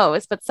 Who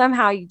knows? But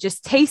somehow you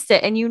just taste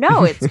it and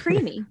it's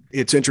creamy.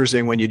 It's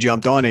interesting when you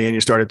jumped on it and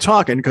you started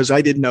talking, because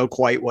I didn't know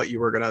quite what you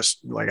were gonna,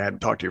 like, I hadn't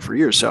talked to you for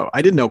years, so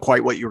I didn't know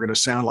quite what you were gonna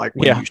sound like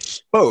when you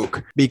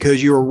spoke,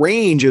 because your range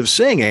range of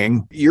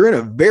singing, you're in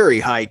a very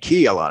high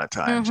key a lot of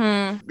times.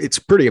 It's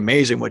pretty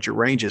amazing what your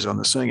range is on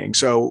the singing.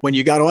 So when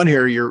you got on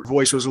here, your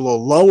voice was a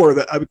little lower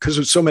because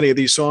of so many of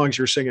these songs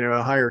you're singing in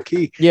a higher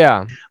key.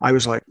 Yeah. I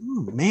was like,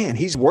 man,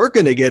 he's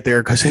working to get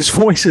there because his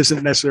voice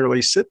doesn't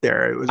necessarily sit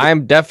there.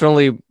 I'm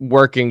definitely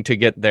working to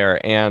get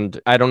there. And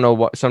I don't know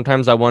what,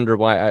 sometimes I wonder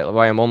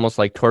why I'm almost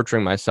like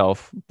torturing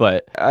myself,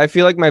 but I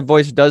feel like my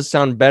voice does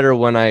sound better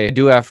when I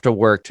do have to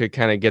work to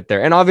kind of get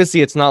there. And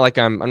obviously it's not like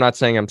I'm not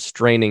saying I'm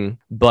straining,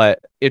 but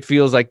it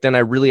feels like then I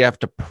really have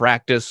to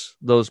practice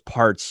those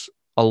parts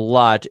a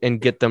lot and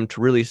get them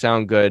to really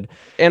sound good.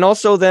 And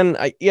also then,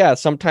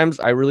 sometimes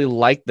I really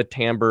like the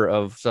timbre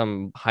of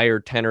some higher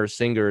tenor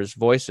singers'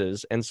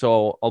 voices. And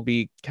so I'll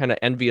be kind of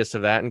envious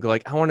of that and go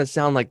like, I want to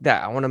sound like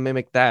that. I want to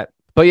mimic that.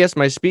 But yes,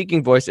 my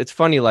speaking voice, it's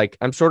funny, like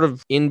I'm sort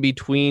of in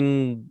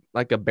between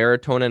like a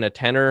baritone and a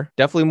tenor,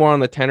 definitely more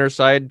on the tenor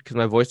side because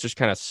my voice just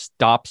kind of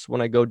stops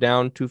when I go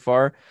down too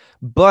far.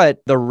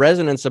 But the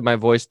resonance of my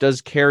voice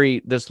does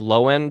carry this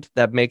low end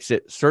that makes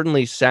it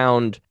certainly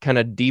sound kind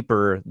of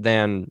deeper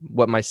than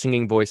what my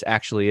singing voice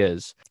actually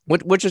is,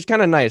 which is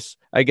kind of nice.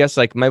 I guess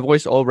like my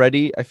voice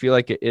already, I feel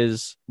like it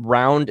is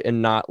round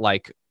and not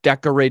like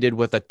decorated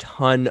with a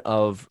ton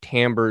of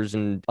timbres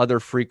and other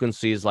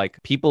frequencies.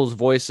 Like people's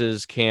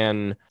voices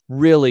can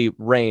really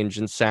range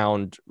and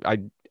sound.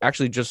 I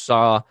actually just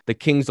saw the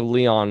Kings of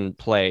Leon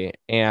play,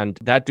 and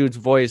that dude's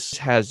voice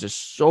has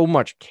just so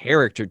much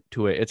character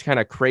to it. It's kind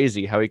of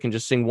crazy how he can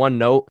just sing one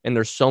note and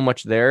there's so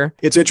much there.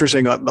 It's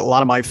interesting. A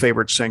lot of my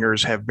favorite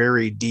singers have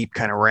very deep,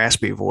 kind of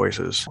raspy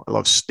voices. I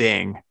love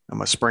Sting. I'm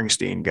a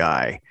Springsteen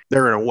guy.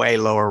 They're in a way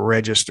lower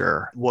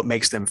register. What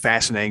makes them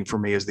fascinating for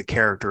me is the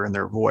character in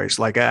their voice.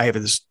 Like I have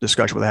this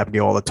discussion with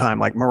Abigail all the time.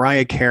 Like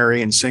Mariah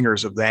Carey and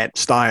singers of that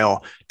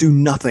style do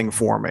nothing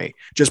for me.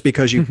 Just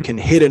because you can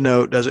hit a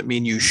note doesn't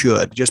mean you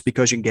should. Just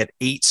because you can get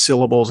 8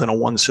 syllables in a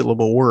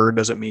 1-syllable word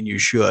doesn't mean you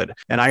should.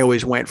 And I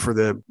always went for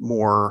the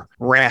more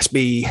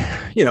raspy,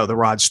 the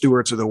Rod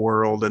Stewarts of the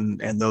world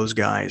and those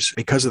guys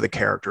because of the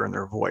character in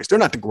their voice. They're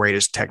not the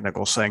greatest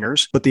technical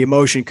singers, but the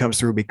emotion comes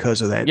through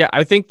because of that. Yeah,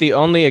 I think the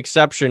only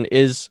exception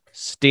is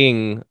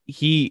Sting.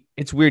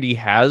 It's weird. He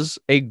has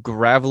a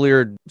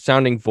gravelier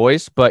sounding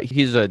voice, but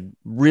he's a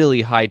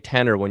really high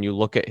tenor when you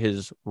look at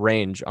his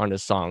range on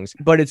his songs.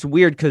 But it's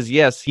weird because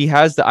yes, he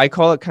has I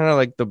call it kind of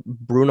like the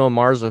Bruno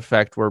Mars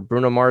effect, where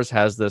Bruno Mars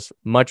has this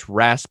much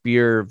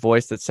raspier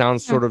voice that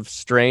sounds sort of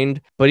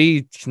strained, but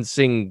he can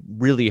sing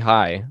really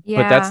high.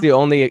 Yeah. But that's the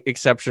only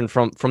exception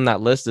from that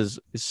list is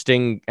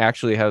Sting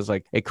actually has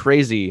like a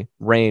crazy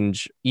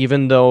range,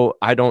 even though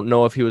I don't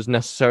know if he was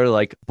necessarily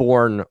like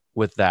born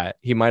with that.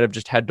 He might have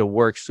just had to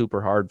work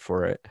super hard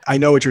for it. I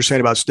know what you're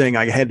saying about Sting.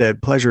 I had the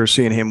pleasure of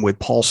seeing him with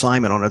Paul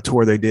Simon on a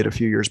tour they did a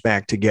few years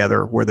back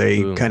together, where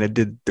they kind of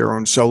did their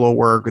own solo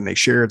work and they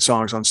shared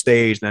songs on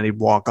stage, and then he'd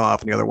walk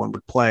off and the other one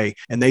would play.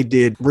 And they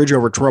did Bridge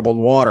Over Troubled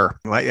Water.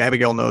 Like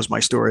Abigail knows my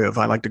story of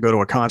I like to go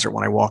to a concert.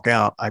 When I walk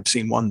out, I've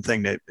seen one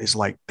thing that is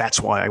like, that's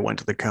why I went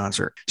to the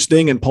concert.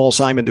 Sting and Paul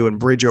Simon doing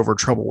Bridge Over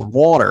Troubled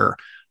Water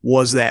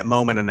was that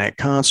moment in that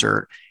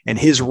concert, and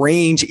his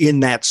range in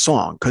that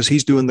song, because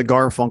he's doing the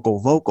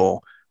Garfunkel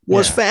vocal,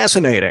 was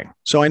fascinating.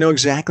 So I know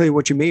exactly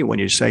what you mean when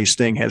you say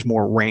Sting has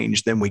more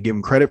range than we give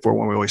him credit for,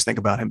 when we always think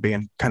about him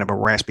being kind of a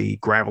raspy,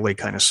 gravelly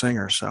kind of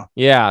singer. So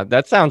yeah,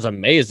 that sounds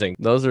amazing.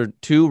 Those are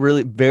two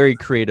really very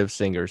creative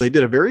singers. They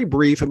did a very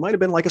brief, it might have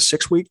been like a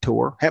 6-week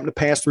tour, happened to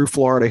pass through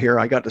Florida here.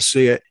 I got to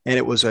see it, and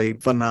it was a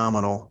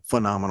phenomenal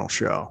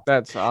show.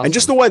 That's awesome. And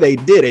just the way they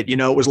did it,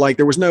 it was like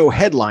there was no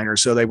headliner.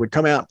 So they would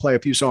come out and play a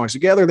few songs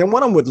together. Then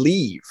one of them would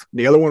leave.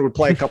 The other one would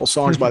play a couple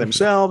songs by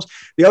themselves.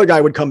 The other guy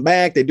would come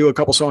back. They'd do a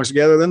couple songs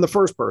together. Then the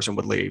first person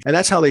would leave. And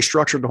that's how they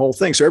structured the whole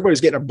thing. So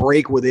everybody's getting a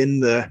break within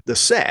the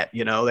set.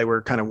 They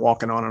were kind of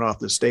walking on and off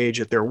the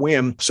stage at their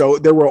whim. So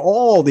there were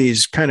all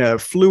these kind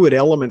of fluid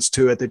elements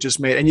to it that just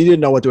made, and you didn't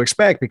know what to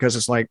expect because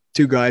it's like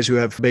two guys who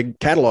have big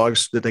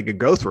catalogs that they could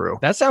go through.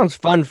 That sounds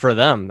fun for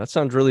them. That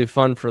sounds really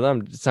fun for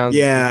them. It sounds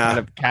kind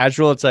of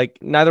casual. It's like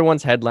neither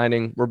one's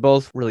headlining. We're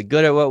both really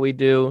good at what we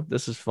do.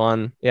 This is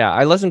fun. Yeah.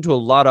 I listened to a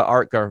lot of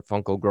Art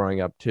Garfunkel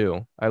growing up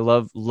too. I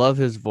love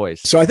his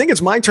voice. So I think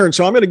it's my turn.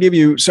 So I'm going to give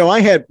you, so I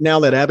had, now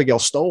that Abigail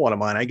stole one of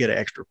mine, I get an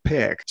extra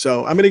pick.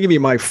 So I'm going to give you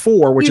my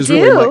 4, which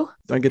really like,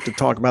 I get to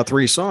talk about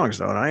 3 songs,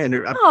 don't I?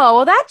 Oh,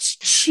 well, that's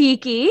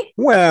cheeky.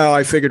 Well,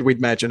 I figured we'd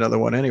match another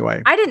one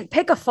anyway. I didn't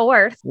pick a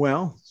 4th.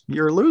 Well,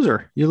 you're a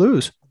loser. You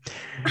lose.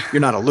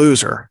 You're not a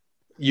loser.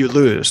 You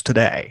lose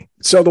today.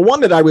 So the one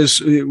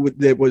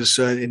that was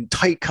in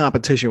tight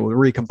competition with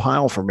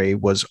Recompile for me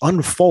was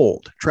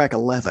Unfold, track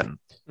 11.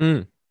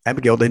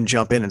 Abigail didn't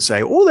jump in and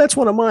say, oh, that's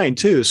one of mine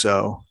too.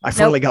 So I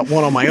finally got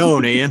one on my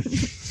own, Ian. The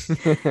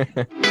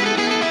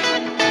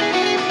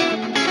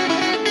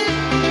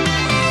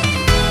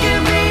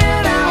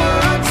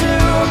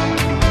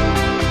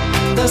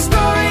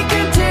story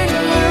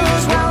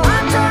continues while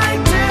I'm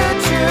trying to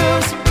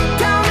choose.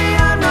 Tell me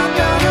I'm not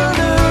gonna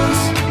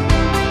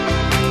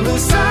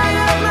lose sight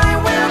of my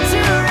will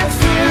to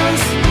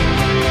refuse.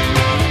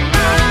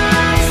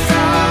 I'm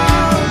so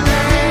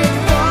late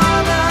for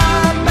the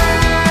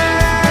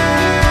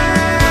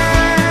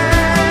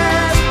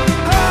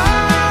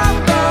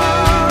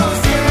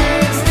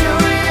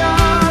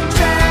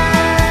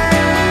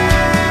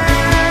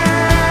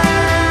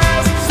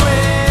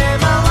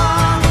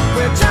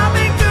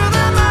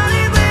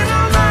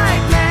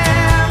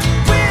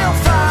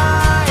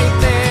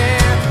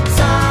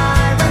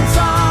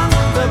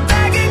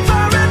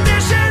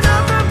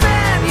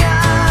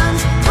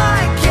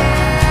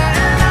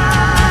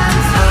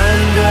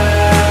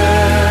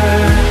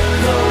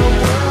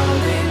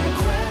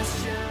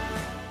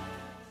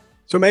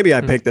So maybe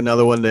I picked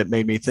another one that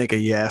made me think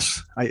of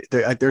Yes.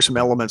 There's some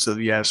elements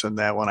of Yes in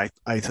that one.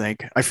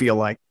 I feel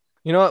like.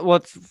 You know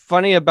what's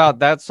funny about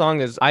that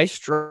song is I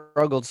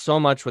struggled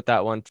so much with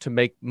that one to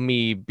make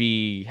me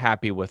be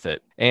happy with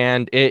it.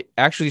 And it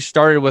actually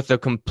started with a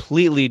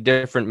completely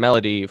different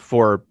melody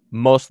for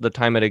most of the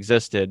time it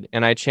existed.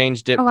 And I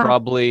changed it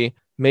probably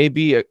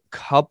maybe a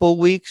couple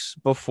weeks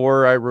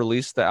before I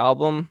released the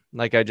album.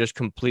 Like I just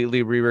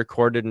completely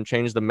re-recorded and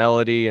changed the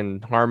melody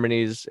and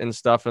harmonies and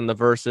stuff in the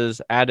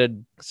verses,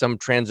 added some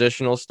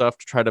transitional stuff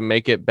to try to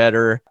make it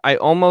better. I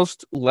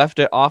almost left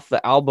it off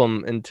the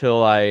album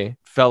until I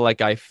felt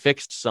like I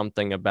fixed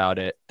something about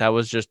it that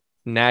was just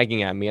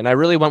nagging at me. And I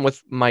really went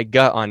with my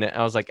gut on it.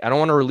 I was like, I don't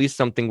want to release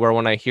something where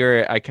when I hear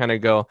it, I kind of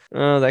go,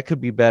 oh, that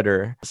could be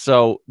better.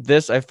 So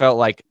this, I felt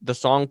like the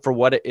song for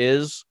what it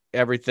is,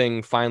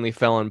 everything finally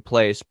fell in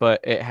place, but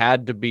it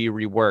had to be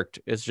reworked.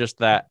 It's just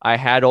that I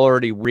had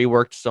already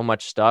reworked so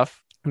much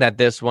stuff that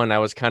this one I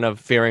was kind of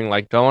fearing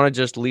like, do I want to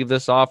just leave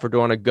this off or do I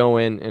want to go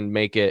in and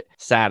make it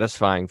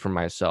satisfying for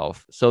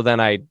myself? So then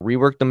I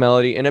reworked the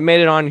melody and it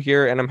made it on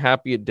here and I'm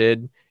happy it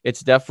did.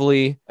 It's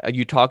definitely,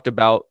 you talked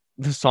about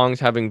the songs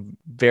having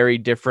very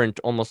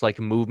different, almost like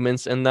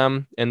movements in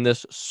them. And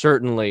this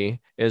certainly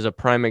is a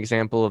prime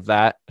example of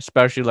that,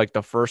 especially like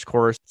the first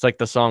chorus. It's like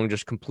the song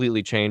just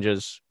completely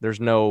changes. There's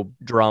no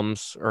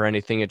drums or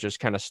anything. It just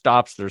kind of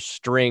stops. There's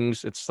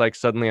strings. It's like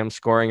suddenly I'm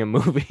scoring a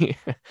movie.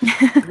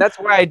 That's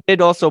why I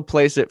did also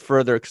place it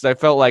further, because I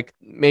felt like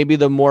maybe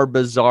the more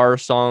bizarre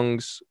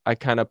songs I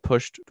kind of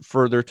pushed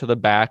further to the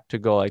back to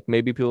go like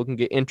maybe people can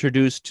get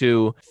introduced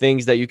to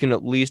things that you can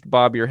at least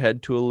bob your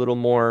head to a little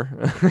more.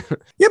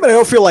 Yeah, but I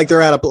don't feel like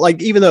they're out of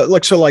like, even though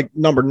like, so like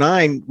number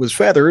 9 was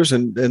Feathers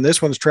and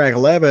this one's track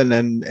 11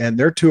 and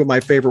they're two of my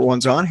favorite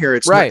ones on here.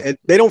 It's right.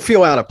 They don't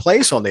feel out of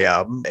place on the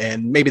album.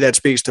 And maybe that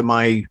speaks to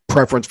my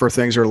preference for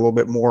things that are a little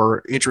bit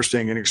more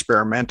interesting and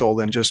experimental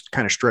than just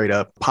kind of straight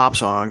up pop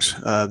songs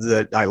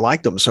that I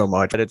like them so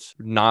much. But it's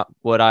not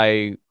what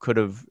I could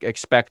have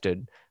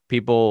expected.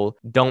 People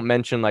don't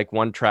mention like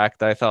one track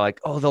that I thought like,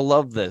 oh, they'll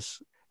love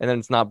this. And then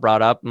it's not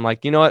brought up. I'm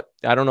like, you know what?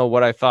 I don't know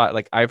what I thought.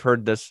 Like I've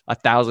heard this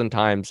 1,000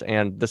 times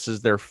and this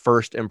is their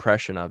first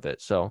impression of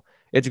it. So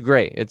it's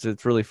great.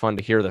 It's really fun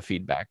to hear the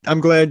feedback.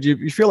 I'm glad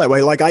you feel that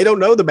way. Like I don't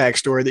know the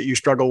backstory that you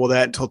struggle with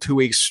that until 2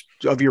 weeks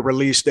of your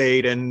release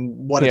date and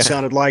what it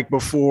sounded like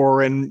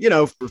before. And, you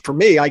know, for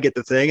me, I get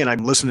the thing and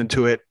I'm listening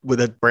to it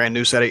with a brand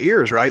new set of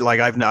ears, right?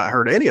 Like I've not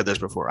heard any of this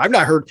before. I've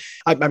not heard,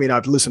 I mean,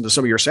 I've listened to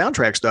some of your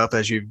soundtrack stuff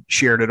as you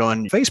shared it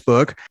on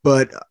Facebook,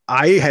 but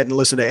I hadn't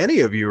listened to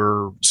any of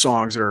your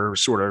songs that are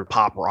sort of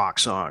pop rock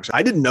songs.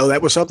 I didn't know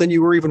that was something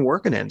you were even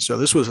working in. So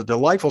this was a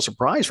delightful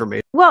surprise for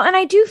me. Well, and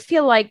I do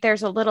feel like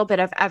there's a little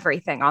bit of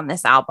everything on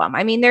this album.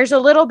 I mean, there's a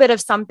little bit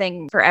of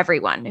something for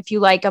everyone. If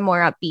you like a more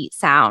upbeat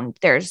sound,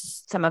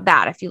 there's some of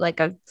that. If you like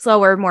a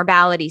slower, more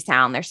ballady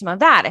sound, there's some of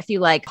that. If you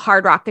like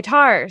hard rock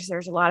guitars,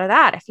 there's a lot of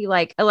that. If you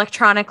like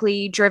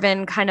electronically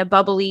driven, kind of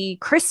bubbly,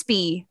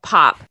 crispy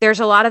pop, there's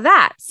a lot of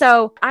that.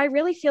 So I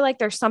really feel like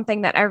there's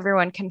something that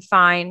everyone can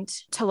find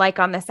to like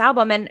on this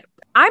album. And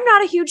I'm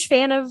not a huge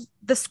fan of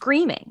the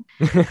screaming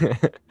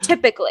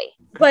typically,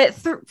 but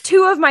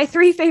 2 of my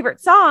 3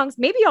 favorite songs,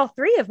 maybe all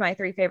 3 of my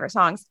 3 favorite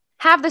songs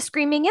have the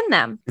screaming in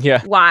them.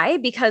 Yeah. Why?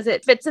 Because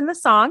it fits in the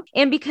song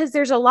and because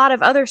there's a lot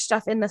of other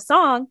stuff in the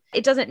song.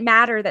 It doesn't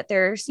matter that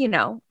there's, you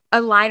know,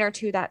 a line or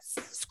 2 that's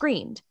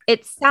screamed.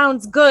 It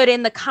sounds good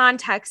in the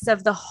context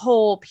of the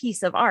whole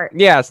piece of art.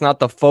 Yeah. It's not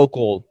the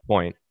focal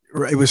point.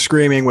 It was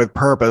screaming with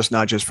purpose,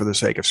 not just for the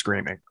sake of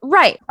screaming.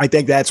 Right. I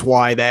think that's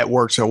why that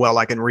worked so well.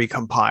 Like in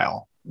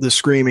Recompile, the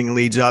screaming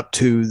leads up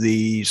to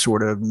the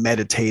sort of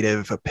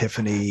meditative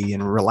epiphany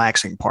and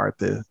relaxing part,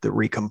 the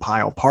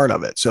recompile part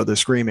of it. So the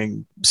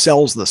screaming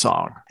sells the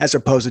song as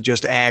opposed to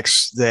just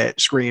acts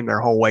that scream their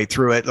whole way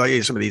through it.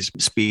 Like some of these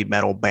speed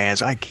metal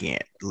bands, I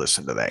can't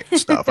listen to that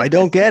stuff. I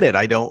don't get it.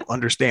 I don't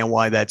understand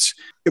why that's,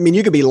 I mean,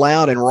 you could be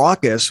loud and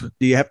raucous.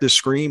 Do you have to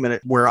scream in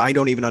it where I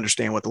don't even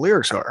understand what the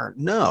lyrics are?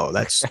 No,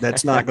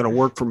 that's not going to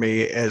work for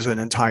me as an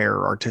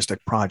entire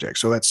artistic project.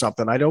 So that's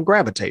something I don't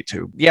gravitate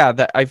to. Yeah,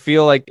 that I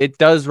feel like it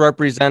does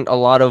represent a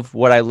lot of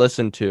what I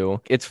listen to.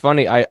 It's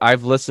funny.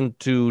 I've listened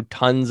to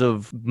tons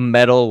of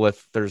metal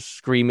with there's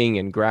screaming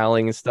and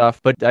growling and stuff,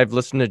 but I've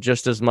listened to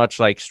just as much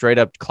like straight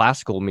up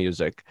classical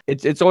music.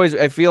 It's always,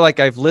 I feel like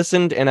I've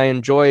listened and I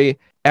enjoy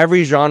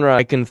every genre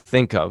I can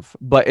think of,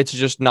 but it's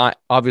just not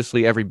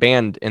obviously every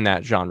band in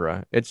that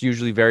genre. It's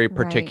usually very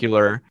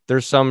particular. Right.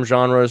 There's some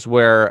genres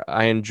where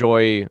I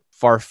enjoy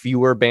far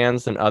fewer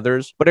bands than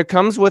others, but it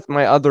comes with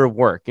my other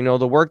work. You know,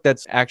 the work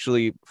that's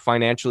actually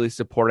financially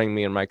supporting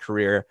me in my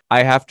career.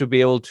 I have to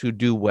be able to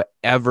do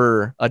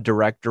whatever a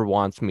director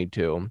wants me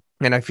to.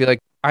 And I feel like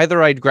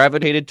either I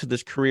gravitated to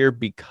this career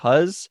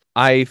because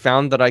I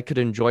found that I could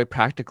enjoy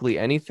practically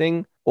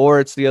anything, or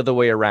it's the other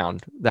way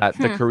around, that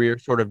the Hmm. career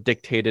sort of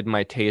dictated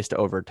my taste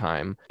over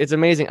time. It's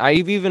amazing.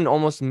 I've even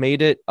almost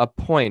made it a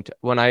point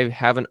when I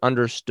haven't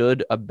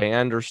understood a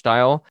band or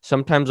style.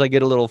 Sometimes I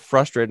get a little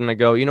frustrated and I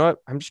go, you know what?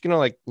 I'm just going to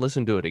like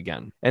listen to it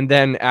again. And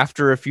then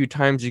after a few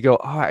times you go,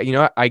 oh, you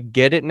know what? I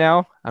get it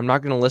now. I'm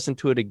not going to listen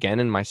to it again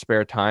in my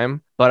spare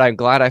time, but I'm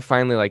glad I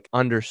finally like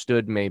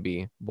understood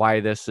maybe why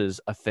this is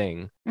a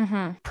thing.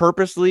 Hmm.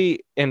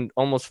 Purposely and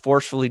almost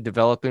forcefully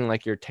developing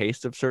like your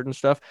taste of certain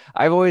stuff.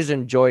 I've always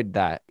enjoyed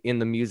that in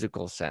the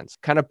musical sense,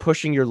 kind of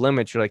pushing your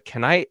limits. You're like,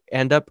 can I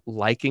end up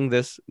liking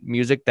this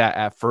music that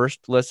at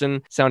first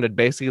listen sounded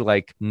basically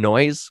like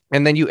noise?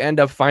 And then you end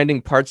up finding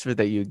parts of it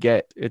that you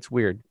get. It's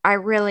weird. I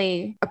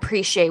really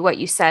appreciate what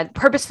you said,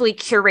 purposefully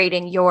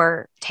curating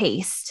your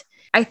taste.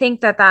 I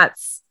think that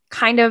that's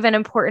kind of an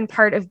important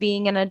part of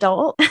being an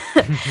adult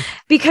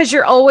because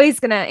you're always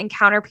going to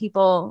encounter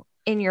people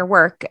in your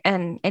work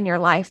and in your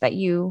life that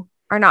you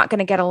are not going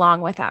to get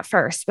along with at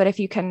first. But if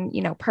you can,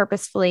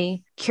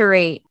 purposefully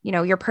curate,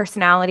 your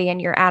personality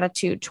and your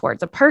attitude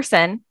towards a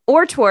person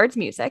or towards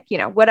music,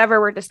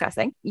 whatever we're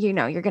discussing,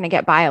 you're going to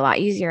get by a lot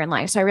easier in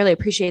life. So I really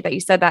appreciate that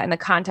you said that in the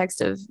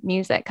context of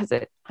music, because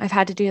I've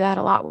had to do that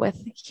a lot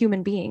with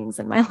human beings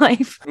in my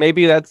life.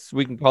 Maybe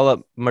we can call it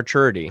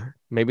maturity.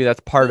 Maybe that's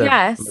part of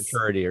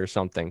maturity or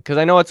something. Because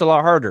I know it's a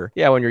lot harder.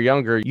 Yeah, when you're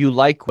younger, you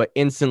like what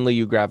instantly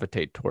you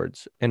gravitate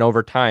towards. And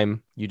over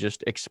time, you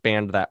just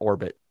expand that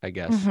orbit, I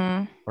guess.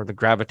 Mm-hmm. Or the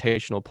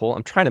gravitational pull.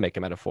 I'm trying to make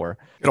a metaphor.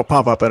 It'll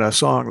pop up in a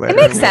song later.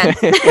 It makes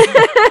sense.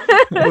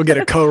 We'll get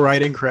a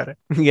co-writing credit.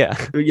 Yeah.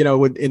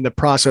 In the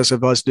process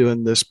of us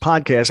doing this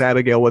podcast,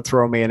 Abigail would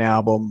throw me an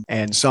album,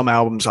 and some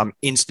albums I'm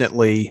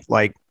instantly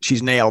like,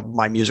 she's nailed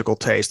my musical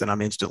taste and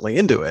I'm instantly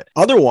into it.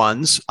 Other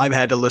ones I've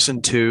had to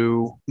listen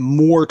to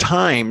more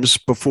times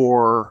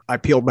before I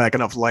peel back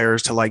enough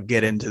layers to like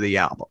get into the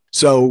album.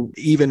 So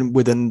even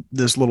within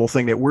this little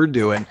thing that we're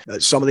doing,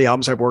 some of the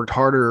albums I've worked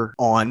harder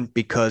on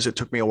because it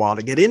took me a while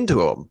to get into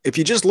them. If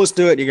you just listen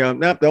to it and you go,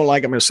 nope, don't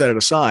like it, I'm going to set it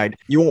aside,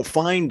 you won't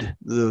find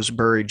those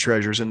buried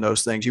treasures in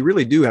those things. You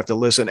really do have to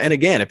listen. And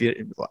again,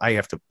 I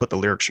have to put the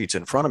lyric sheets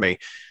in front of me.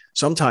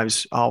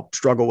 Sometimes I'll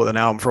struggle with an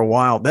album for a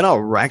while. Then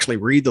I'll actually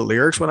read the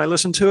lyrics when I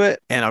listen to it.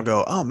 And I'll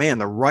go, oh man,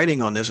 the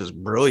writing on this is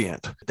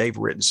brilliant. They've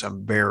written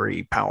some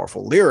very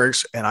powerful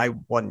lyrics. And I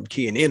wasn't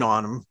keying in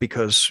on them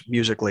because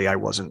musically I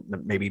wasn't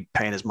maybe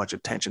paying as much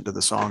attention to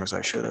the song as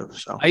I should have.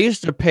 So I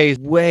used to pay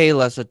way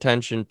less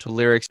attention to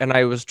lyrics. And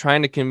I was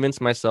trying to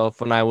convince myself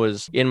when I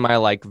was in my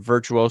like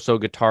virtuoso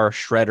guitar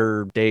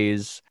shredder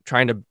days,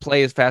 trying to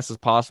play as fast as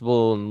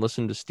possible and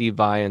listen to Steve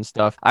Vai and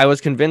stuff. I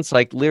was convinced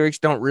like lyrics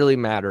don't really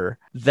matter.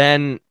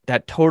 Then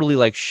that totally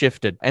like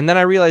shifted. And then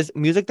I realized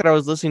music that I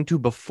was listening to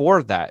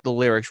before that, the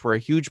lyrics were a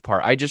huge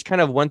part. I just kind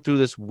of went through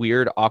this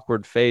weird,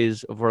 awkward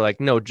phase of where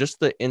like, no, just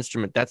the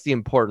instrument, that's the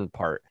important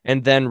part.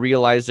 And then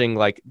realizing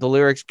like the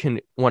lyrics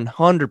can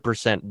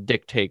 100%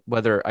 dictate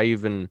whether I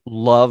even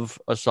love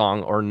a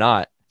song or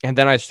not. And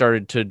then I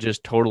started to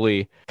just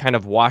totally kind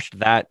of wash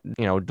that,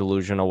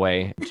 delusion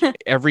away.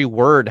 Every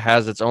word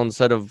has its own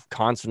set of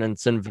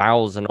consonants and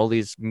vowels and all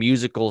these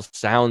musical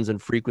sounds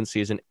and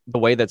frequencies, and the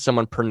way that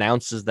someone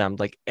pronounces them,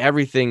 like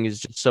everything is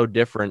just so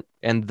different.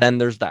 And then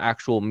there's the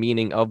actual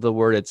meaning of the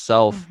word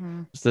itself.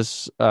 Mm-hmm. It's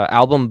this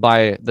album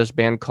by this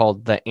band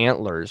called The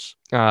Antlers.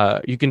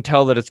 You can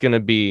tell that it's going to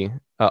be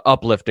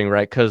uplifting,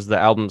 right? Because the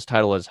album's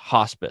title is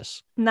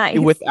Hospice. Nice.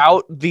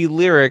 Without the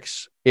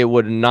lyrics, it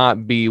would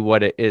not be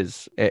what it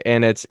is.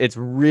 And it's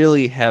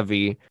really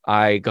heavy.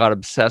 I got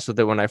obsessed with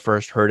it when I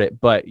first heard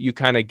it, but you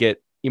kind of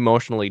get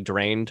emotionally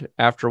drained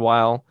after a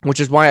while,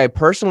 which is why I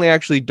personally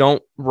actually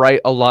don't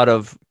write a lot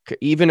of,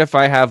 even if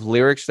I have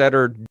lyrics that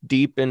are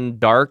deep and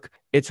dark,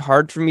 it's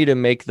hard for me to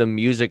make the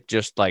music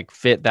just like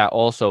fit that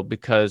also,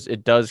 because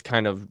it does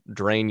kind of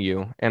drain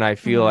you. And I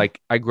feel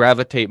like I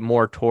gravitate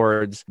more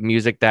towards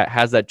music that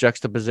has that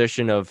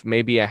juxtaposition of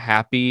maybe a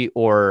happy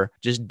or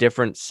just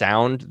different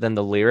sound than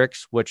the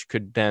lyrics, which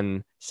could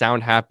then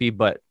sound happy,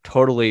 but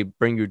totally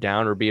bring you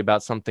down or be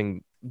about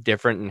something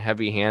different and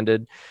heavy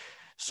handed.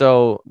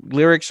 So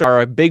lyrics are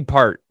a big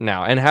part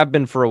now and have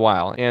been for a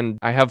while. And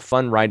I have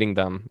fun writing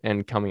them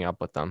and coming up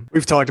with them.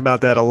 We've talked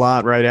about that a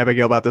lot, right,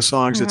 Abigail, about the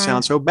songs that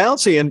sound so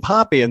bouncy and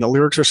poppy and the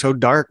lyrics are so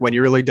dark when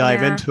you really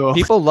dive into them.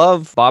 People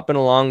love bopping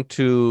along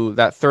to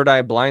that Third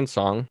Eye Blind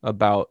song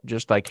about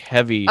just like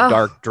heavy,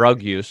 dark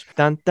drug use.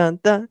 Dun, dun,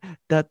 dun,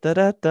 da, da,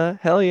 da, da.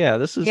 Hell yeah,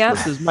 this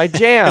is my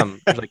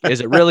jam. Like,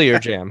 is it really your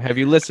jam? Have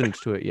you listened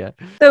to it yet?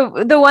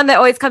 The one that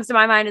always comes to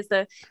my mind is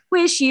the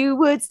 "Wish you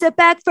would step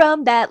back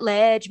from that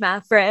ledge, my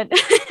friend." So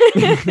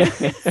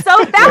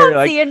bouncy,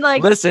 like, and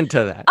like, listen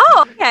to that.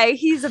 Oh, okay,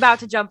 he's about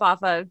to jump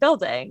off a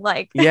building.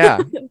 Like, yeah,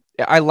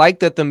 I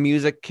like that the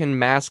music can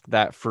mask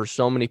that for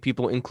so many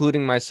people,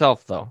 including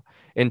myself, though.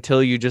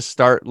 Until you just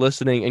start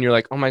listening and you're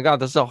like, oh my god,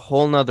 this is a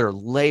whole nother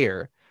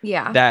layer.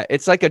 Yeah, that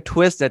it's like a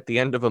twist at the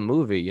end of a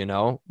movie,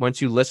 once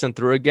you listen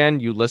through again,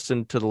 you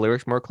listen to the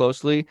lyrics more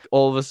closely,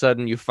 all of a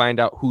sudden you find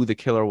out who the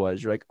killer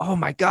was. You're like, oh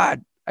my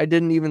god, I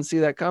didn't even see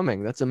that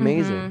coming. That's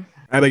amazing. Mhm.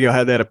 Abigail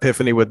had that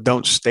epiphany with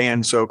 "Don't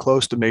Stand So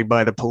Close to Me"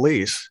 by the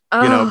Police.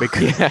 Oh.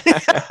 Because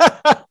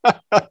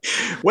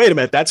wait a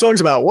minute, that song's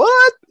about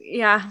what?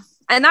 Yeah.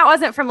 And that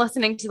wasn't from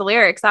listening to the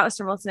lyrics. That was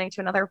from listening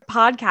to another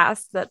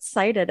podcast that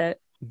cited it.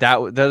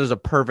 That is a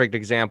perfect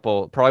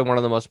example. Probably one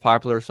of the most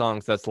popular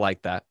songs that's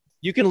like that.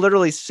 You can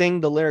literally sing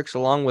the lyrics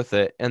along with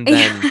it, and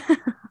then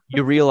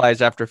you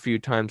realize after a few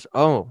times,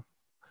 oh,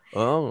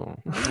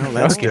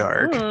 that's okay.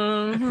 dark.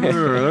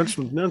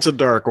 Mhm. That's a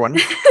dark one.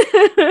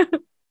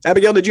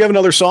 Abigail, did you have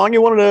another song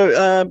you wanted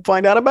to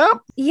find out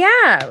about?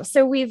 Yeah.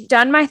 So we've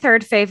done my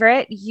third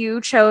favorite. You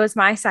chose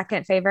my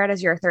second favorite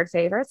as your third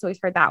favorite. So we've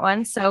heard that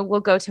one. So we'll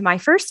go to my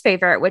first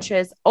favorite, which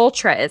is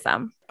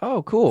Ultraism.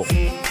 Oh, cool.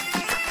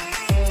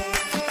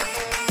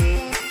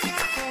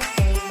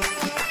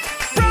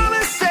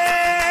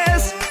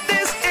 Promises,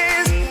 this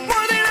is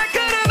more than I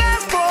could have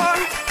asked for.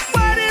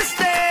 What is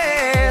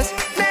this?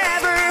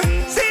 Never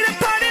seen a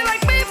party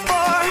like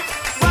before.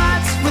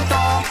 What's with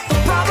all the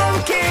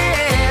problem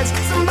kids?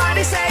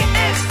 Somebody say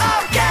it's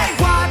okay.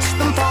 Watch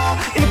them fall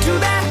into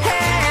their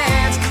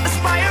hands,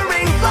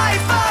 aspiring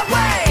life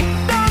away.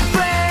 Don't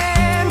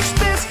flinch,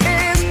 this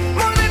is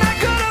more than I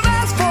could have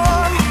asked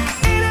for.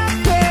 In a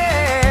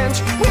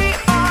pinch, we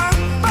are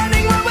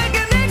finding what we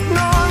can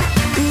ignore.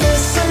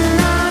 This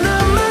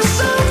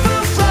anonymous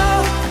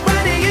overflow.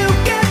 Where do you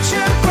get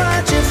your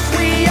grudge? If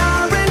we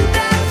are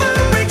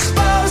never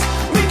exposed,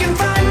 we can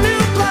find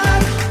new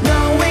blood,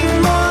 knowing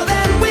more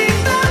than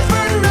we've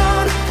ever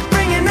known,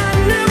 bringing a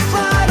new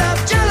flood of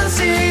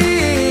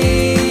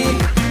jealousy.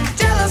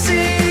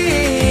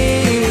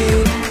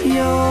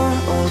 Your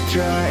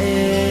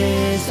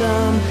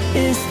ultraism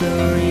is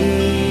the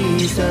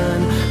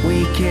reason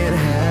we can't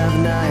have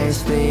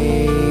nice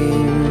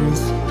things.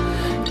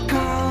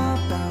 Call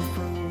out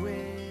for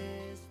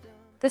wisdom.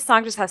 This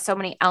song just has so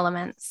many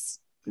elements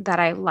that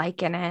I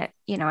like in it.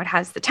 You know, it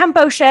has the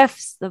tempo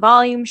shifts, the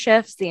volume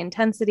shifts, the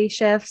intensity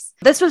shifts.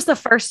 This was the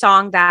first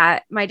song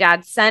that my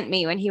dad sent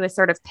me when he was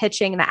sort of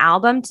pitching the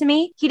album to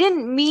me. He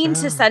didn't mean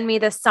to send me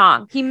this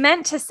song. He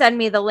meant to send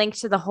me the link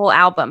to the whole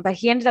album, but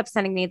he ended up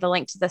sending me the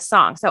link to the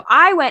song. So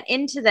I went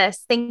into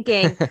this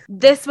thinking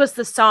this was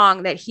the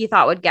song that he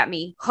thought would get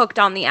me hooked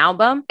on the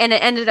album. And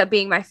it ended up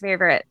being my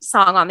favorite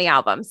song on the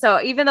album.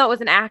 So even though it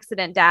was an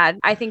accident, Dad,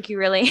 I think you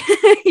really,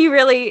 you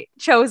really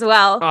chose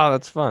well. Oh,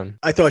 that's fun.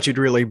 I thought you'd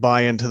really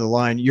buy into the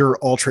line, your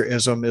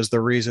ultraism is the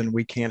reason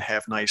we can't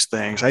have nice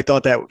things. I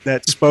thought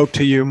that spoke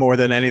to you more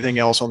than anything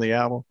else on the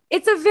album.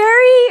 It's a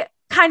very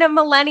kind of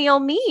millennial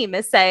meme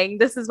is saying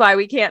this is why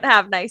we can't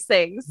have nice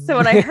things. So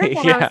when I heard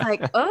that, I was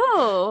like,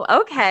 oh,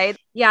 okay.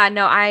 Yeah,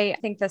 no, I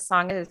think this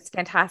song is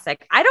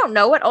fantastic. I don't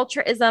know what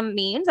ultraism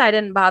means. I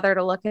didn't bother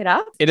to look it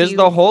up. It is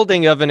the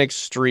holding of an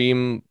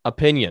extreme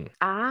opinion.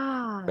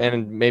 Ah.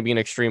 And maybe an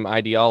extreme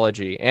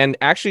ideology. And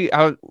actually,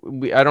 I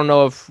don't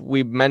know if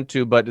we meant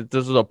to, but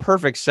this was a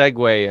perfect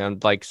segue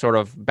and like sort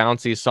of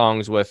bouncy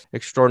songs with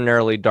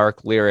extraordinarily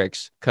dark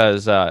lyrics.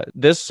 Because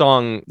this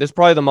song, this is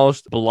probably the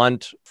most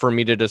blunt for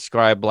me to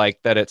describe,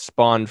 like that it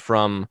spawned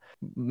from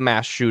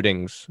mass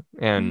shootings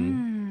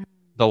and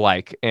the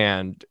like,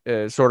 and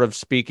sort of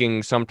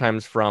speaking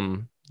sometimes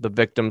from the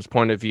victim's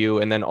point of view,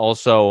 and then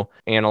also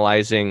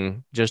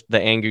analyzing just the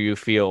anger you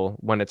feel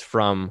when it's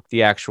from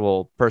the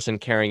actual person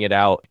carrying it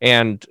out.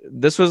 And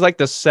this was like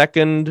the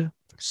second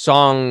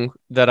song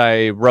that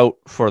I wrote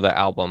for the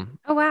album.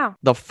 Oh, wow.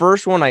 The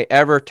first one I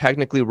ever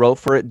technically wrote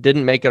for it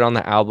didn't make it on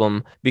the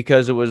album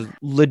because it was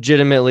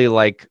legitimately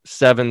like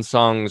 7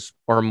 songs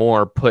or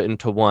more put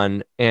into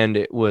one, and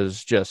it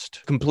was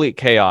just complete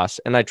chaos.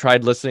 And I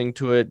tried listening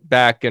to it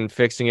back and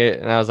fixing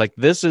it, and I was like,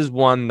 this is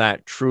one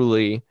that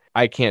truly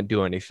I can't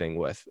do anything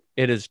with.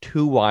 It is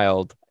too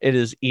wild. It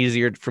is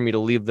easier for me to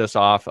leave this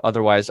off.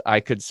 Otherwise, I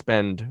could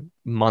spend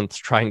months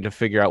trying to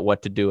figure out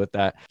what to do with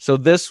that. So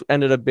this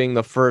ended up being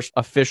the first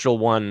official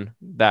one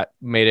that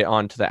made it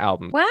onto the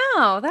album.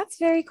 Wow, that's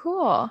very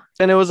cool.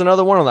 And it was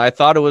another one of them. I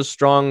thought it was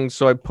strong,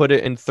 so I put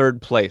it in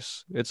third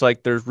place. It's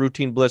like there's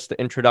Routine Bliss, the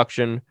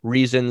introduction,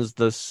 Reasons,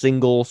 the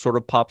single sort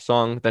of pop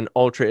song, then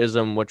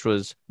Ultraism, which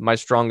was my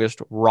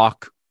strongest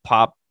rock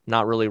pop,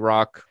 not really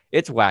rock.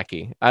 It's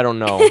wacky. I don't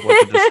know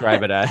what to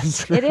describe it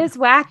as. It is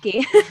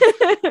wacky.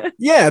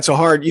 Yeah, it's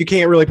you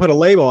can't really put a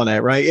label on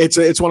that, right?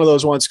 It's one of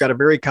those ones that's got a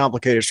very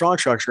complicated song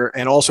structure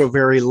and also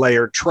very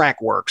layered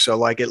track work. So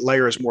like it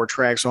layers more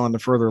tracks on the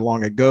further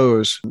along it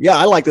goes. Yeah,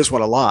 I like this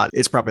one a lot.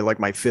 It's probably like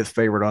my 5th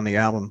favorite on the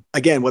album.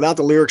 Again, without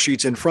the lyric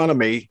sheets in front of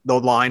me, the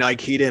line I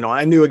keyed in on,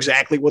 I knew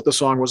exactly what the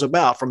song was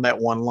about from that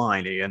one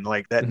line, Ian.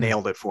 Like that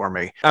nailed it for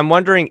me. I'm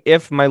wondering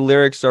if my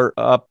lyrics are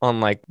up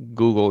on like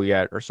Google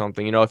yet or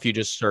something, you know, if you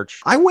just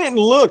search. I went and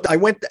looked. I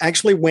went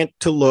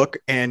to look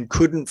and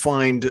couldn't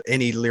find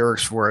any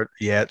lyrics for it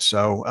yet.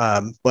 So,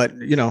 but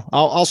you know,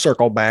 I'll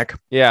circle back.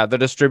 Yeah, the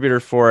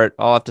distributor for it,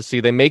 I'll have to see.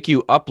 They make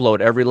you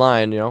upload every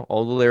line, you know,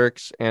 all the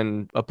lyrics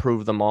and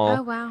approve them all.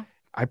 Oh, wow.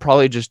 I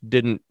probably just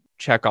didn't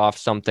check off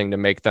something to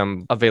make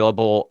them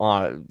available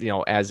on,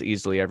 as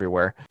easily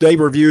everywhere. They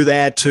review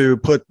that to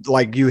put,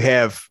 like, you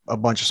have a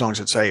bunch of songs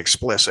that say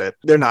explicit.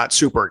 They're not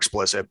super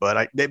explicit,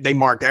 but they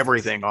marked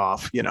everything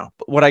off,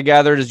 What I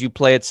gathered is you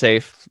play it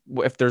safe.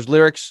 If there's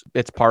lyrics,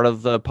 it's part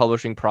of the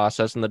publishing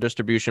process and the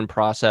distribution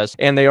process.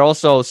 And they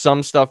also,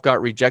 some stuff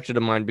got rejected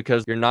of mine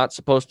because you're not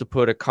supposed to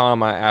put a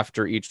comma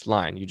after each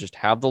line. You just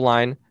have the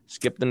line,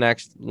 skip the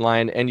next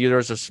line, and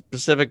there's a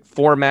specific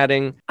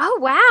formatting. Oh,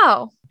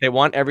 wow. They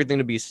want everything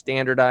to be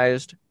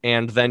standardized,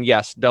 and then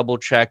yes, double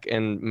check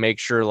and make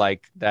sure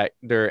like that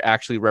they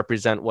actually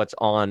represent what's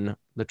on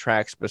the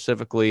track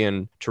specifically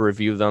and to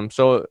review them.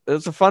 So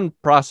it's a fun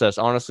process,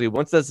 honestly.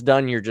 Once that's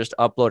done, you're just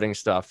uploading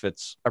stuff.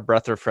 It's a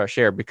breath of fresh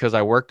air because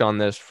I worked on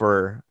this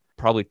for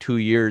probably 2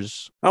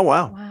 years. Oh,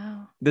 wow.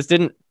 Wow. This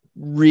didn't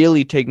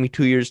really take me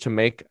 2 years to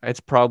make. It's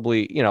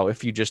probably,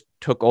 if you just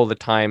took all the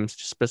time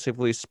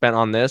specifically spent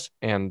on this,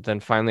 and then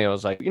finally I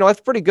was like,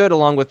 it's pretty good.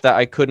 Along with that,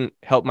 I couldn't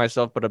help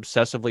myself but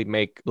obsessively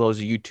make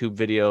those YouTube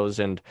videos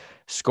and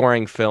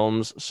scoring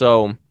films.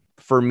 So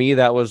for me,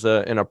 that was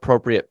an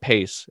appropriate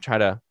pace. Try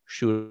to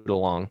shoot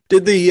along.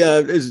 Did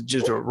this is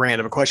just a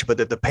random question, but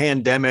did the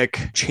pandemic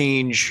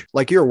change,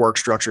 like, your work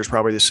structure is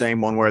probably the same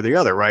one way or the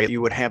other, right?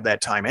 You would have that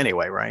time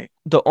anyway, right?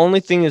 The only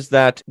thing is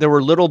that there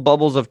were little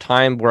bubbles of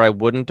time where I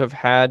wouldn't have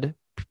had,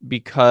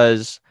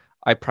 because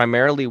I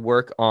primarily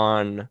work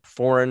on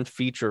foreign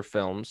feature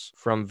films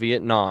from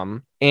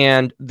Vietnam,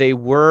 and they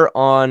were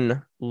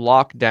on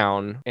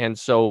lockdown, and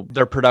so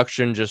their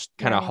production just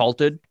kind of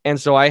halted. And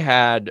so I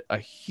had a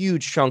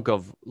huge chunk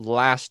of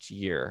last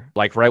year,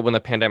 like right when the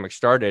pandemic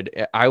started,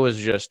 I was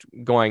just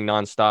going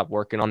nonstop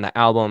working on the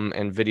album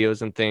and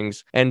videos and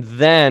things. And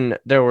then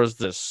there was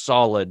this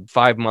solid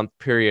 5-month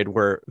period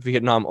where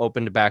Vietnam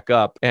opened back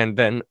up, and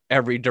then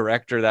every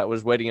director that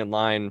was waiting in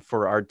line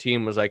for our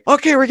team was like,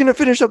 okay, we're gonna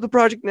finish up the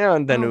project now.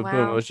 And then it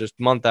was just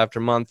month after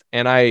month,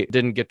 and I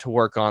didn't get to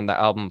work on the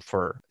album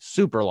for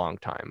super long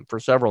time, for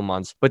several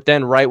months. But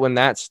then right when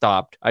that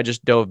stopped, I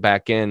just dove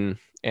back in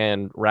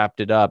and wrapped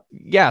it up.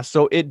 Yeah,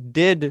 so it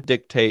did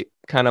dictate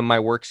kind of my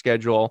work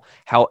schedule.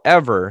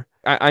 However,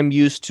 I'm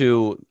used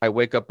to, I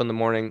wake up in the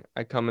morning,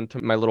 I come into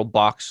my little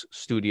box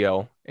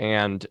studio,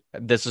 and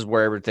this is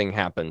where everything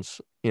happens,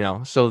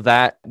 so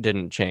that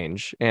didn't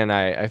change. And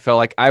I felt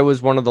like I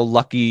was one of the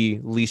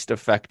lucky, least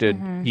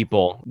affected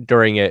people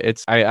during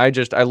it. I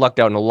lucked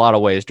out in a lot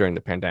of ways during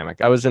the pandemic.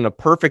 I was in a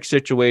perfect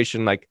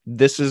situation. Like,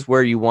 this is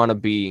where you want to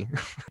be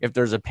if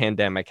there's a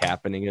pandemic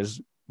happening,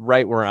 is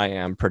right where I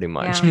am, pretty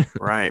much. Yeah.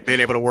 Right.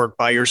 Being able to work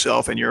by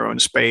yourself in your own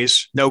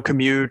space, no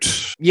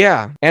commute.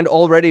 Yeah. And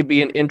already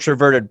be an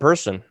introverted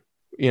person,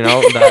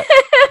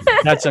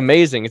 that's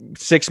amazing.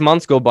 6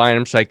 months go by and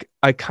I'm just like,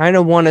 I kind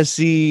of want to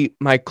see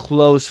my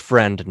close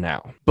friend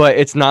now, but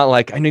it's not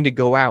like I need to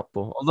go out.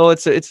 Although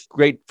it's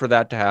great for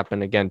that to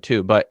happen again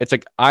too, but it's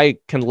like I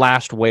can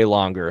last way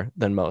longer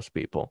than most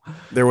people.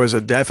 There was a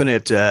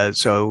definite,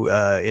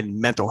 in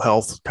mental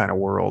health kind of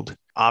world,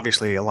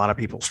 obviously a lot of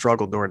people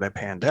struggled during the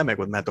pandemic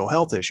with mental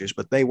health issues,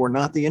 but they were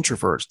not the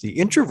introverts. The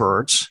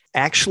introverts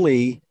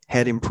actually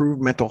had improved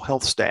mental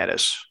health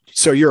status.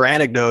 So your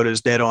anecdote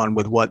is dead on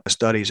with what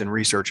studies and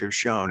research have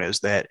shown, is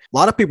that a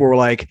lot of people were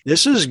like,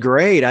 this is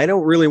great. I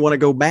don't really want to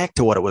go back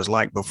to what it was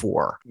like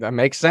before. That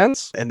makes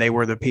sense. And they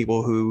were the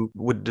people who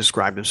would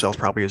describe themselves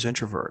probably as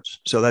introverts.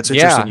 So that's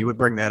interesting. You would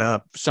bring that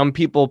up. Some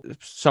people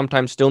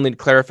sometimes still need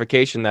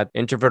clarification that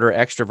introvert or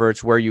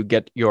extroverts, where you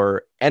get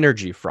your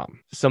energy from.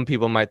 Some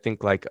people might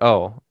think like,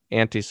 oh,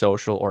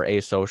 antisocial or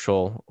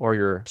asocial, or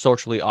you're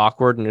socially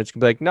awkward, and it's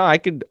gonna be like, no, I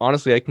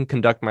can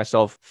conduct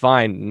myself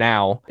fine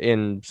now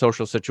in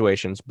social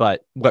situations.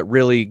 But what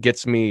really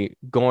gets me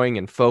going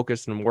and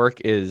focused and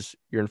work is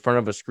you're in front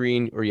of a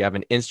screen or you have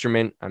an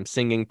instrument. I'm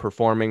singing,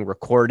 performing,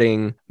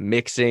 recording,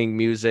 mixing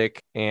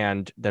music,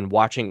 and then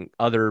watching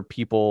other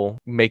people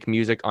make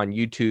music on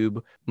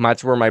YouTube.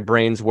 That's where my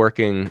brain's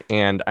working,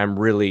 and I'm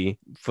really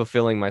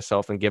fulfilling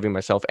myself and giving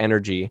myself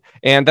energy.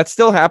 And that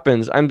still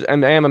happens. I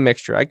am a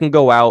mixture. I can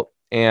go out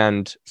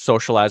and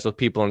socialize with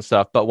people and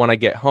stuff, but when I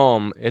get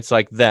home, it's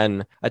like,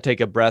 then I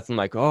take a breath and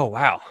like, oh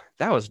wow,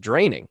 that was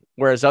draining.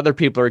 Whereas other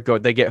people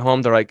they get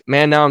home, they're like,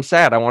 man, now I'm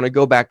sad, I want to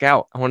go back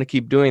out, I want to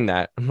keep doing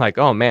that. I'm like,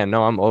 oh man,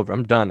 no, I'm over,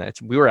 I'm done.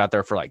 We were out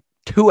there for like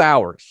 2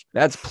 hours.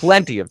 That's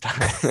plenty of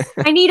time.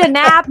 I need a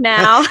nap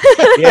now.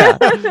 Yeah.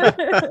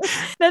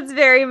 That's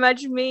very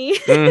much me.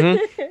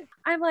 Mm-hmm.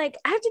 I'm like,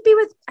 I have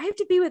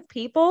to be with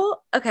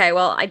people. Okay,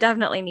 well, I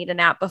definitely need a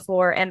nap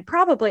before and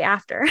probably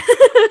after.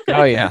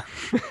 Oh yeah.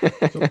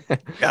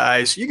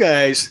 You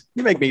guys,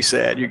 you make me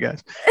sad, you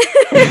guys.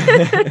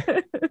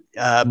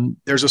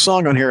 There's a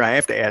song on here I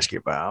have to ask you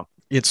about.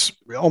 It's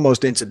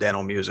almost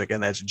incidental music,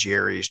 and that's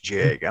Jerry's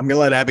Jig. I'm gonna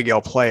let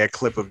Abigail play a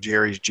clip of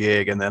Jerry's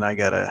Jig, and then I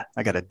gotta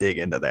dig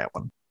into that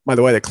one. By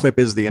the way, the clip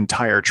is the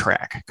entire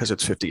track because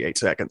it's 58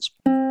 seconds.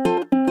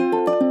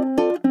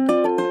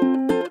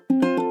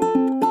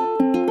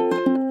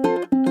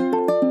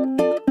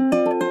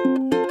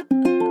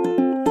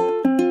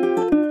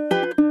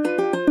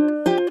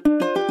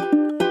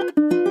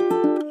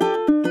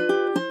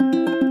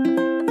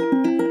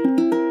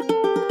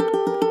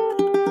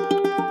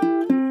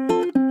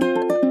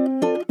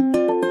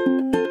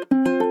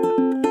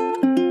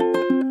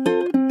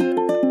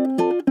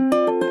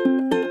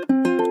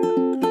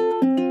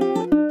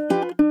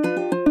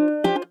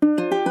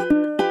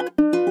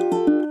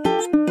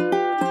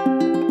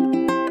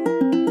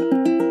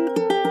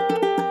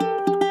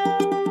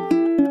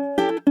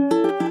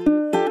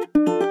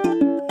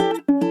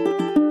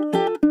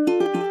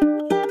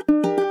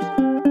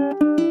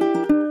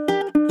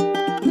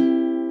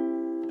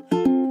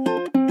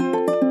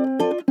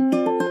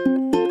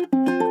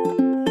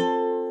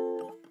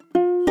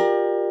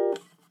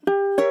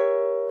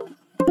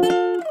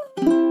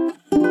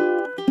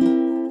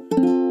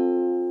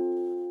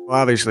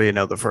 obviously, you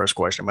know the first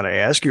question I'm going to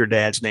ask. Your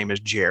dad's name is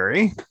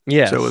Jerry.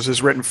 Yes. So is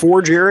this written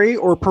for Jerry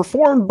or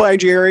performed by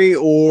Jerry,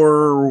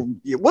 or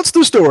what's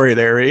the story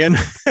there, Ian?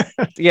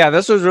 Yeah,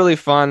 this was really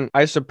fun.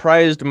 I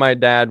surprised my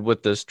dad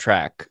with this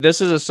track.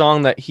 This is a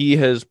song that he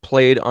has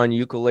played on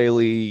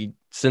ukulele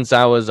since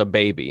I was a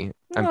baby,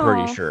 I'm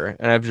pretty Aw. sure.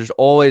 And I've just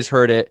always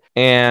heard it.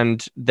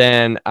 And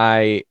then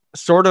I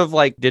sort of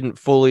like didn't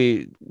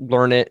fully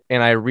learn it,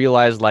 and I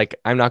realized like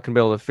I'm not gonna be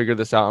able to figure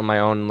this out on my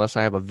own unless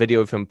I have a video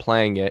of him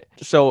playing it.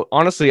 So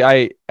honestly,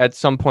 I at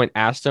some point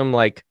asked him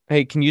like,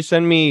 hey, can you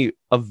send me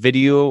a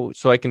video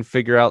so I can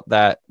figure out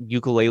that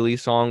ukulele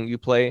song you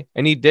play?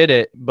 And he did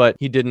it, but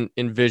he didn't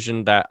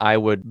envision that I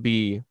would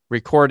be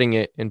recording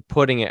it and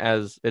putting it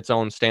as its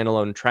own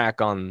standalone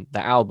track on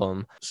the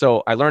album.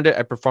 So I learned it,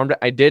 I performed it.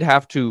 I did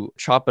have to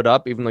chop it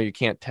up, even though you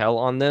can't tell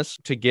on this,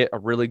 to get a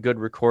really good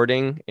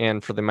recording.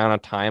 And for the amount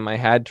of time I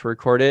had to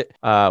record it,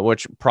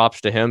 which props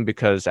to him,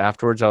 because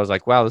afterwards I was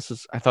like, wow,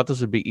 I thought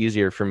this would be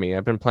easier for me.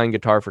 I've been playing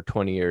guitar for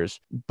 20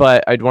 years,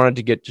 but I'd wanted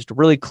to get just a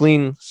really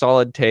clean,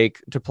 solid take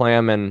to play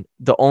them. And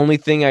the only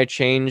thing I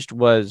changed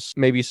was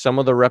maybe some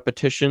of the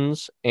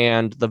repetitions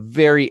and the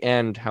very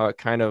end, how it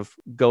kind of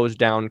goes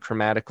down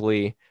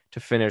chromatically to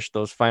finish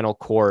those final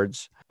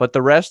chords. But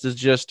the rest is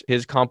just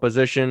his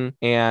composition.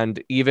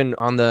 And even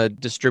on the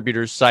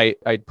distributor's site,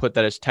 I put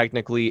that as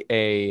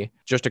technically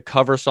just a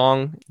cover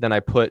song. Then I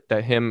put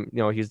that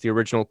he's the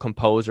original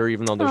composer,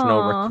 even though there's no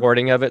Aw.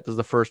 recording of it. This is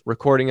the first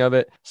recording of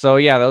it. So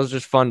yeah, that was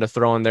just fun to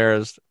throw in there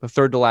as the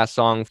third to last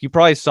song. You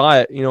probably saw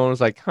it, and was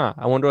like,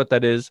 I wonder what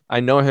that is. I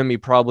know him. He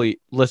probably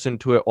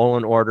listened to it all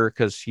in order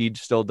because he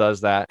still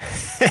does that.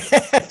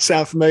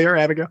 Sound familiar,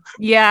 Abigail?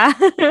 Yeah.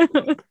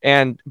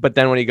 But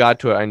then when he got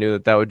to it, I knew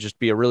that would just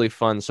be a really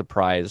fun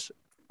surprise.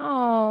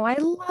 Oh, I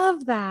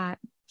love that.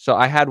 So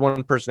I had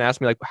one person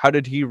ask me, like, how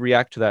did he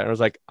react to that? And I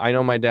was like, I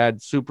know my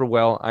dad super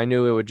well. I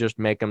knew it would just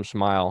make him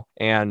smile.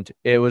 And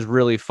it was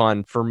really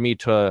fun for me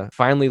to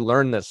finally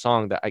learn this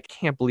song that I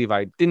can't believe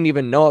I didn't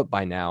even know it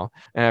by now.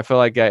 And I feel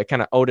like I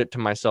kind of owed it to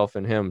myself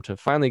and him to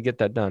finally get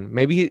that done.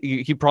 Maybe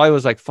he probably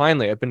was like,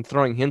 finally, I've been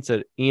throwing hints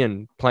at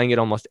Ian playing it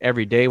almost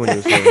every day when he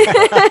was here.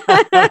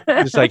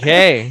 Just like,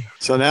 hey.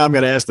 So now I'm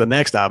going to ask the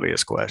next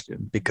obvious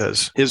question,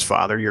 because his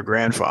father, your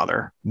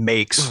grandfather,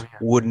 makes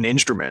wooden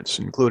instruments,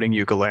 including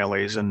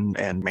ukuleles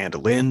and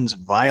mandolins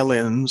and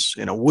violins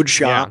in a wood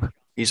shop. Yeah.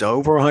 He's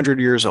over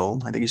 100 years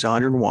old. I think he's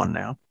 101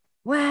 now.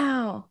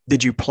 Wow.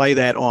 Did you play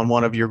that on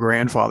one of your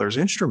grandfather's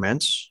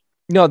instruments?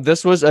 No,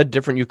 this was a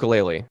different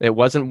ukulele. It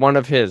wasn't one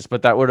of his,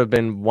 but that would have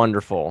been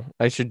wonderful.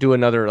 I should do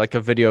a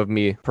video of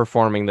me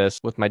performing this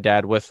with my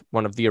dad with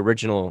one of the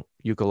original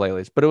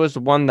ukuleles. But it was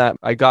one that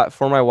I got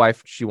for my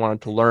wife. She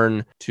wanted to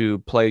learn to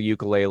play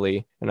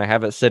ukulele, and I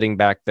have it sitting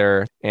back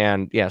there.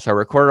 And yes, I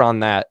recorded on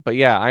that. But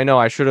yeah, I know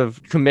I should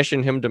have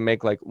commissioned him to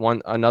make like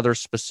another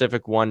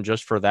specific one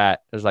just for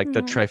that. There's like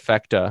the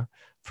trifecta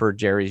for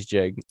Jerry's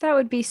Jig. That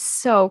would be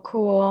so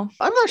cool.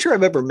 I'm not sure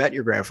I've ever met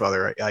your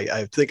grandfather.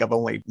 I think I've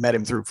only met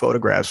him through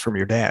photographs from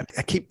your dad.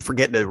 I keep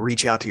forgetting to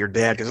reach out to your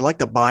dad because I like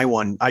to buy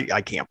one.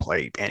 I can't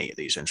play any of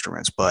these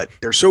instruments, but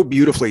they're so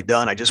beautifully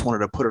done. I just wanted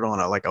to put it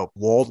on a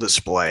wall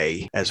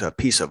display as a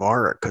piece of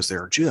art because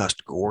they're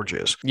just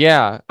gorgeous.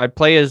 Yeah,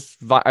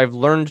 I've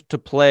learned to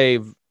play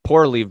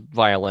poorly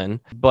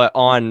violin, but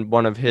on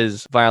one of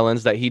his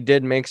violins that he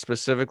did make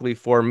specifically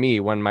for me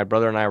when my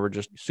brother and I were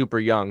just super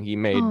young. He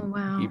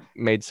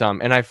made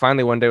some, and I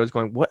finally one day was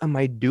going, what am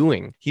I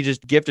doing? He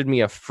just gifted me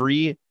a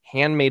free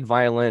handmade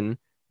violin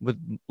with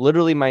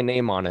literally my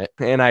name on it,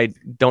 and I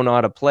don't know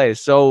how to play.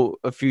 So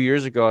a few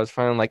years ago, I was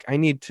finally like, I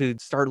need to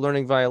start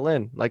learning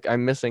violin. Like,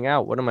 I'm missing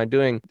out. What am I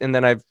doing? And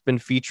then I've been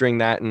featuring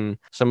that in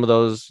some of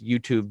those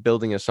YouTube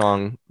building a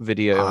song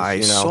videos.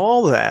 I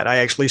saw that. I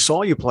actually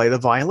saw you play the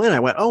violin. I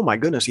went, oh my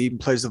goodness, he even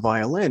plays the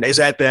violin. Is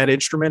that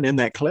instrument in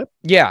that clip?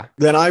 Yeah.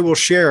 Then I will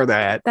share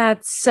that.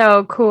 That's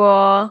so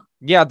cool.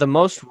 Yeah, the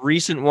most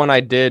recent one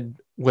I did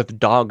with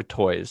dog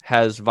toys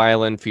has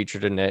violin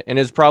featured in it, and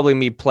is probably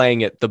me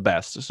playing it the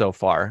best so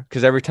far,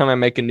 because every time I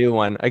make a new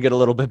one I get a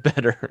little bit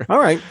better. All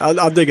right,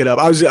 I'll dig it up.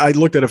 I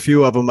looked at a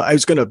few of them. I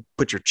was going to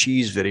put your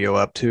cheese video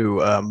up too.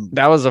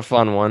 That was a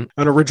fun one,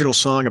 an original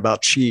song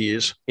about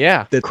cheese.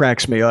 Yeah, that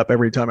cracks me up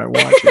every time I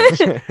watch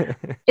it.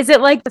 Is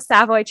it like the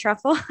Savoy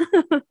truffle?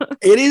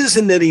 It is,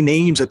 in that he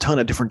names a ton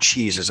of different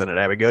cheeses in it,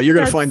 Abigail. You're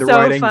going to find the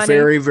writing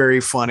very, very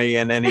funny.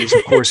 And then he's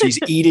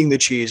eating the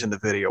cheese in the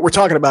video. We're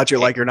talking about you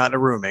like you're not in a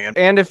room, man.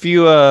 And if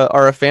you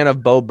are a fan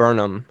of Bo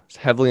Burnham,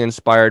 heavily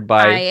inspired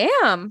by... I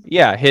am.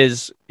 Yeah,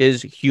 his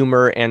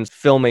humor and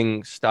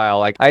filming style.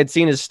 Like, I had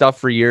seen his stuff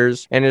for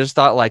years, and I just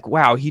thought, like,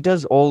 wow, he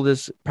does all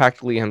this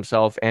practically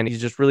himself, and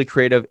he's just really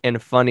creative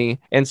and funny.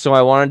 And so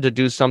I wanted to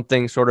do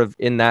something sort of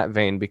in that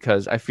vein,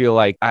 because I feel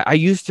like I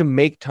used to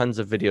make tons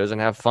of videos and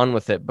have fun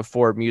with it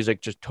before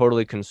music just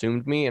totally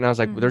consumed me. And I was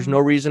like, there's no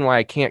reason why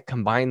I can't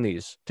combine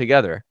these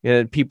together.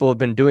 People have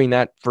been doing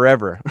that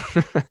forever.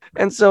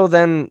 And so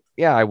then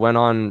yeah, I went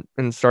on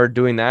and started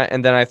doing that.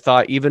 And then I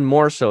thought even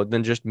more so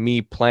than just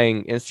me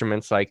playing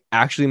instruments, like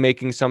actually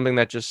making something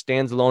that just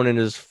stands alone and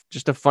is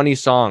just a funny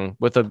song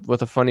with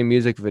a funny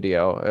music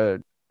video.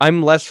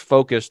 I'm less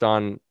focused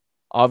on,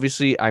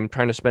 obviously, I'm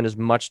trying to spend as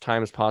much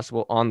time as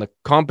possible on the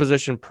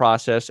composition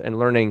process and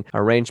learning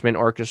arrangement,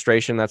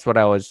 orchestration. That's what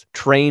I was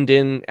trained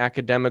in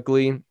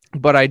academically.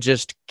 But I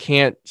just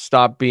can't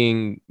stop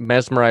being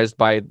mesmerized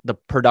by the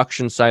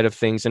production side of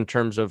things in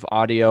terms of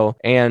audio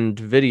and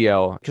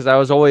video, because I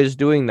was always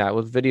doing that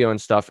with video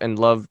and stuff and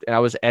loved, I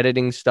was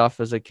editing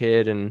stuff as a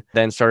kid and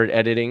then started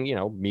editing,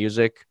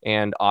 music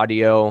and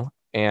audio,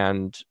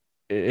 and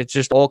it's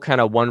just all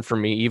kind of one for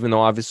me, even though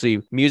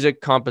obviously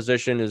music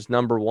composition is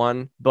number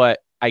one, but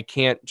I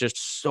can't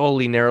just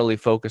solely narrowly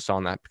focus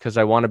on that because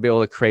I want to be able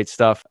to create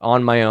stuff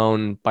on my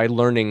own by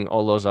learning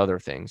all those other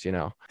things,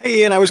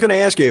 Hey, and I was going to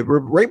ask you,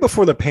 right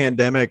before the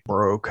pandemic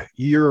broke,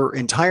 your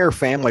entire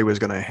family was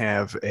going to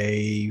have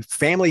a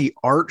family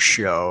art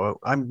show.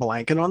 I'm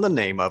blanking on the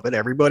name of it.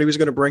 Everybody was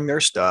going to bring their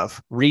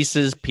stuff.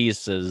 Reese's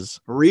Pieces.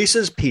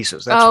 Reese's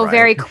Pieces. That's right.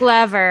 Very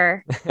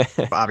clever.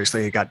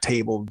 Obviously, it got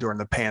tabled during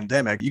the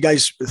pandemic. You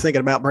guys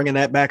thinking about bringing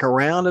that back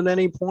around at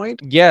any point?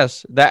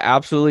 Yes, that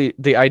absolutely.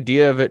 The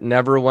idea of it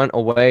never went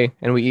away.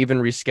 And we even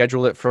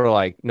rescheduled it for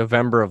like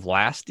November of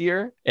last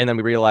year. And then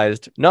we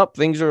realized, nope,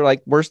 things are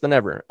like worse than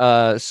ever.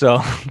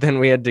 So then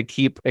we had to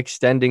keep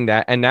extending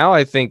that. And now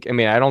I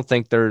don't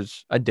think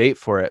there's a date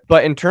for it.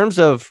 But in terms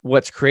of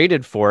what's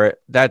created for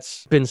it,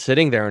 that's been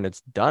sitting there and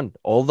it's done.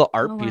 All the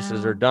art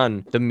pieces are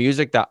done. The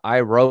music that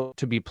I wrote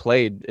to be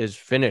played is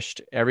finished.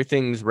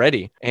 Everything's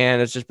ready.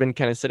 And it's just been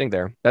kind of sitting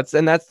there. That's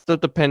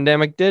what the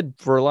pandemic did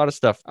for a lot of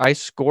stuff. I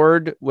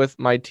scored with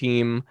my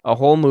team a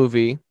whole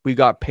movie. We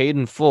got paid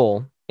in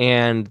full.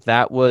 And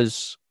that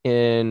was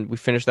we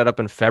finished that up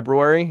in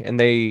February, and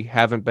they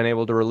haven't been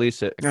able to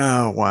release it.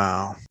 Oh,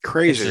 wow.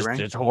 Crazy, right?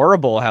 It's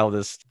horrible how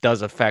this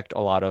does affect a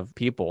lot of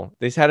people.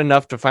 They've had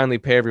enough to finally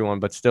pay everyone,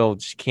 but still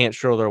just can't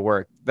show their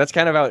work. That's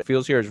kind of how it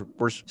feels here. Is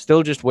we're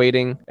still just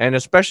waiting. And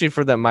especially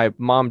for them, my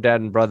mom,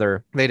 dad, and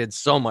brother, they did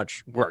so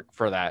much work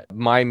for that.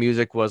 My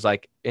music was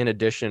like in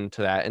addition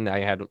to that, and I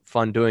had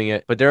fun doing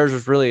it. But theirs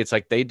was really, it's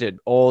like they did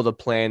all the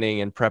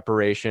planning and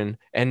preparation,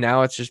 and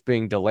now it's just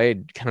being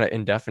delayed kind of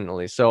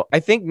indefinitely. So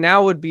I think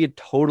now would be a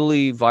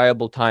totally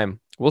viable time.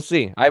 We'll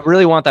see. I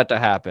really want that to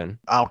happen.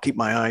 I'll keep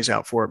my eyes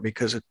out for it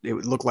because it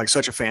looked like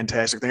such a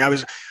fantastic thing.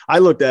 I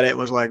looked at it and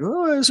was like,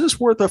 oh, is this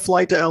worth a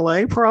flight to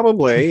LA?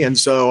 Probably. And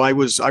so I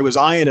was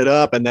eyeing it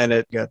up, and then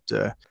it got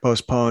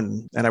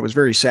postponed, and I was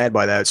very sad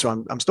by that. So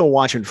I'm still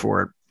watching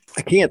for it.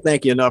 I can't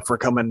thank you enough for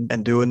coming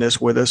and doing this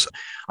with us.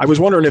 I was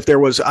wondering if there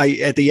was,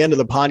 at the end of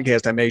the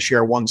podcast, I may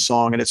share one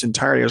song in its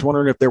entirety. I was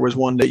wondering if there was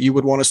one that you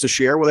would want us to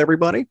share with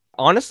everybody.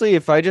 Honestly,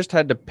 if I just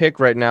had to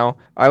pick right now,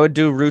 I would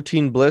do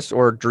Routine Bliss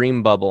or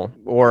Dream Bubble,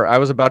 or I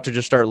was about to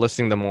just start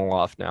listing them all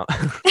off now.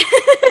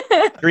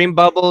 Dream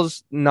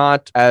Bubble's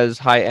not as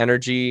high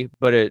energy,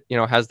 but it,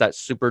 has that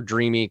super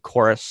dreamy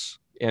chorus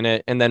in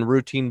it. And then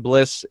Routine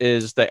Bliss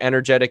is the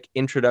energetic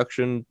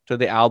introduction to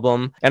the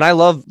album. And I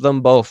love them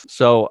both.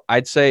 So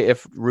I'd say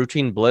if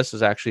Routine Bliss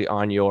is actually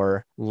on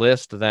your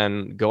list,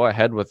 then go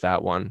ahead with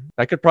that one.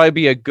 That could probably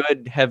be a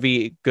good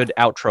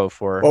outro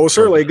for. Well,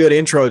 certainly a good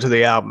intro to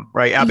the album,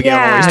 right? Abigail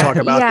always talk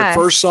about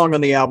the first song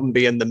on the album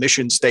being the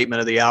mission statement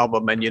of the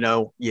album. And,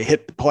 you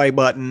hit the play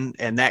button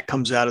and that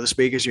comes out of the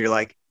speakers. And you're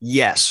like,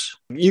 yes.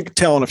 You can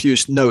tell in a few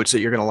notes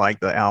that you're going to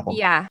like the album.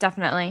 Yeah,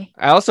 definitely.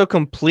 I also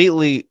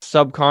completely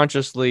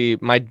subconsciously,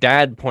 my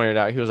dad pointed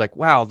out, he was like,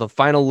 wow, the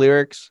final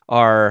lyrics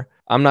are,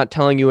 I'm not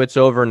telling you it's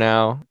over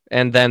now.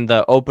 And then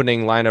the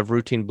opening line of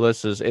Routine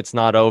Bliss is, it's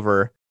not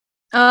over.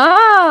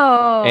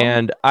 Oh.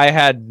 And I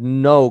had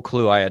no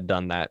clue I had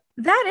done that.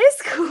 That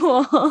is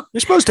cool.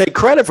 You're supposed to take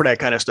credit for that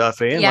kind of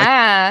stuff, Ian.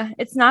 Yeah,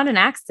 it's not an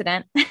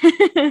accident.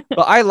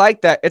 But I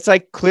like that. It's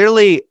like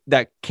clearly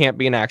that can't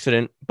be an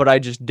accident, but I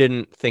just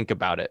didn't think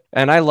about it.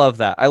 And I love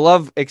that. I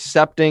love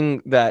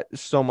accepting that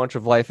so much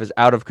of life is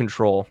out of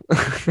control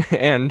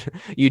and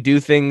you do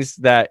things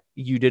that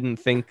you didn't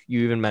think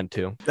you even meant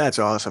to. That's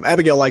awesome.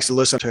 Abigail likes to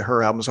listen to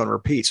her albums on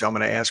repeat. So I'm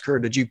going to ask her,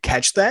 did you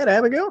catch that,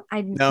 Abigail?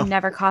 I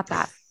never caught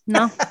that.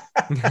 No.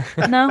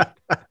 No.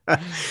 Well,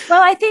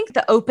 I think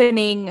the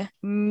opening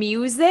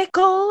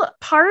musical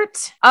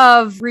part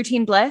of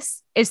Routine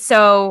Bliss is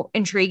so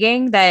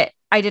intriguing that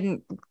I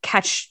didn't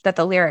catch that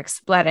the lyrics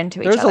bled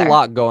into each other. There's a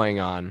lot going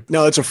on.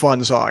 No, it's a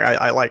fun song.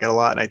 I like it a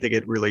lot. And I think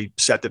it really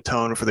set the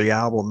tone for the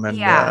album.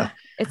 And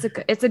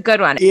it's a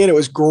good one. Ian, it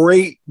was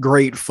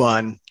great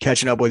fun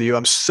catching up with you.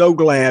 I'm so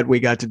glad we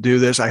got to do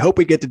this. I hope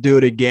we get to do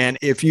it again.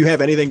 If you have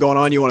anything going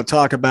on you want to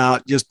talk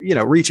about, just,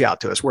 reach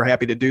out to us. We're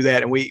happy to do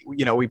that. And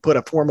we put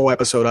a formal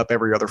episode up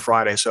every other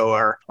Friday. So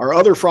our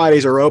other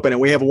Fridays are open.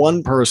 And we have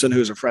one person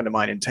who's a friend of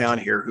mine in town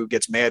here who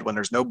gets mad when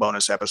there's no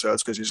bonus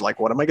episodes because he's like,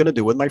 what am I going to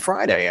do with my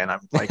Friday? And I'm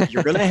like,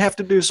 you're going to have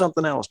to do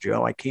something else,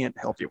 Joe. I can't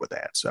help you with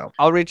that. So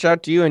I'll reach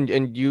out to you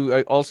and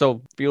you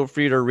also feel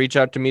free to reach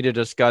out to me to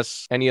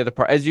discuss any other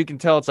part. As you can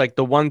tell, it's like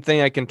the one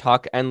thing I can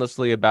talk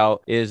endlessly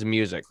about is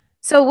music.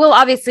 So we'll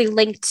obviously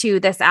link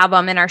to this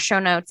album in our show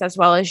notes as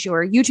well as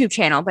your YouTube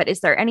channel. But is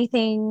there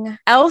anything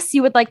else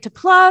you would like to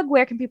plug?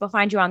 Where can people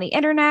find you on the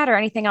internet, or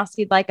anything else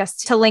you'd like us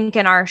to link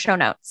in our show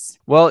notes?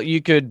 Well,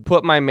 you could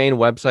put my main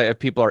website if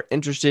people are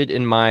interested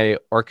in my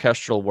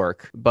orchestral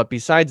work. But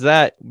besides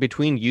that,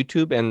 between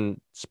YouTube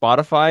and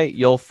Spotify,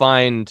 you'll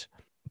find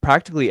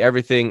practically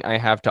everything I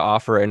have to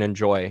offer and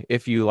enjoy.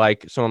 If you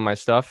like some of my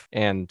stuff,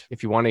 and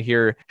if you want to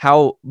hear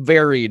how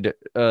varied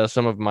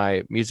some of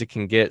my music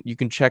can get, you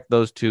can check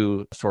those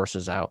two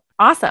sources out.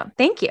 Awesome.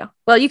 Thank you.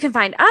 Well, you can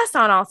find us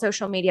on all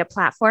social media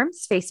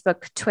platforms,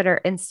 Facebook,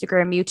 Twitter,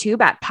 Instagram, YouTube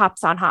at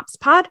Pops on Hops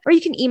Pod, or you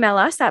can email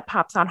us at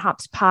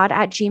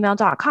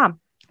popsonhopspod@gmail.com.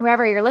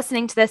 Wherever you're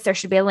listening to this, there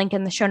should be a link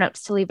in the show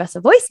notes to leave us a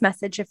voice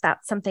message if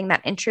that's something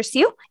that interests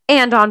you.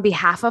 And on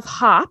behalf of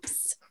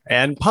Hops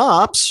and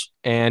Pops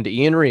and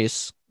Ian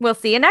Reese, we'll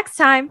see you next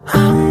time.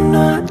 I'm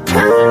not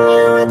telling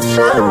you it's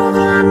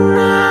over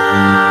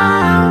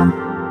now.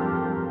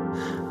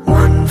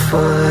 1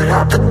 foot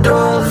out the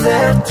door,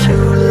 they're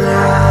too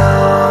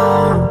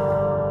loud.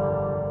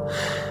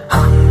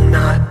 I'm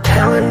not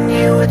telling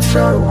you it's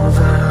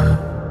over.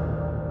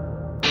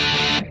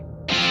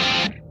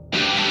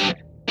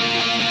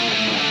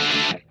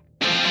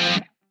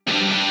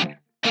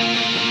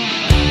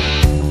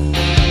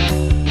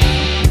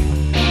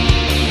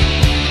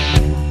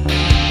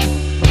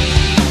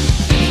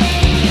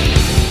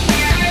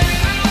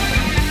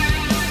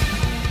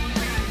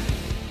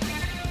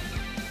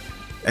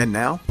 And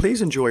now,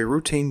 please enjoy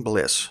Routine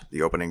Bliss,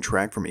 the opening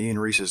track from Ian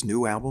Reese's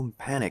new album,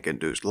 Panic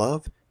Induced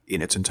Love,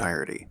 in its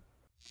entirety.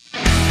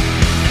 It's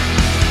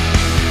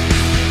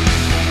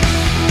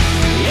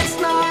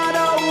not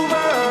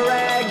over,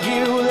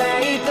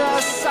 regulate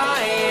the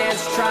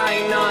science, try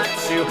not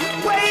to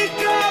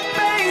wake up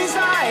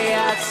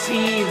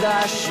anxiety.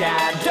 The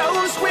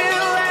shadows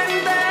will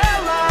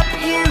envelop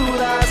you,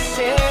 the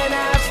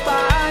synapse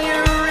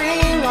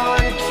firing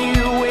on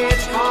cue.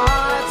 It's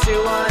hard to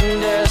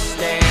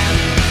understand.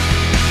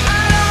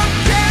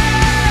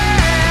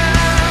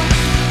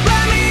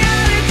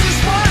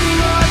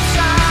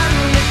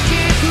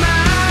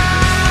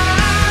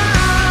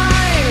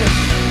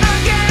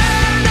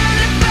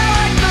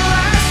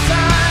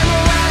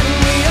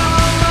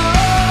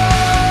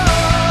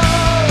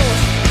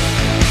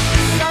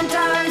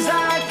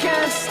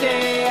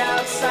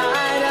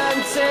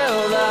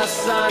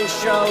 Sun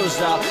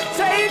shows up,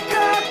 take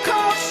a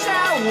cold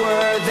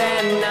shower,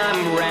 then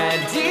I'm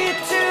ready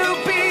to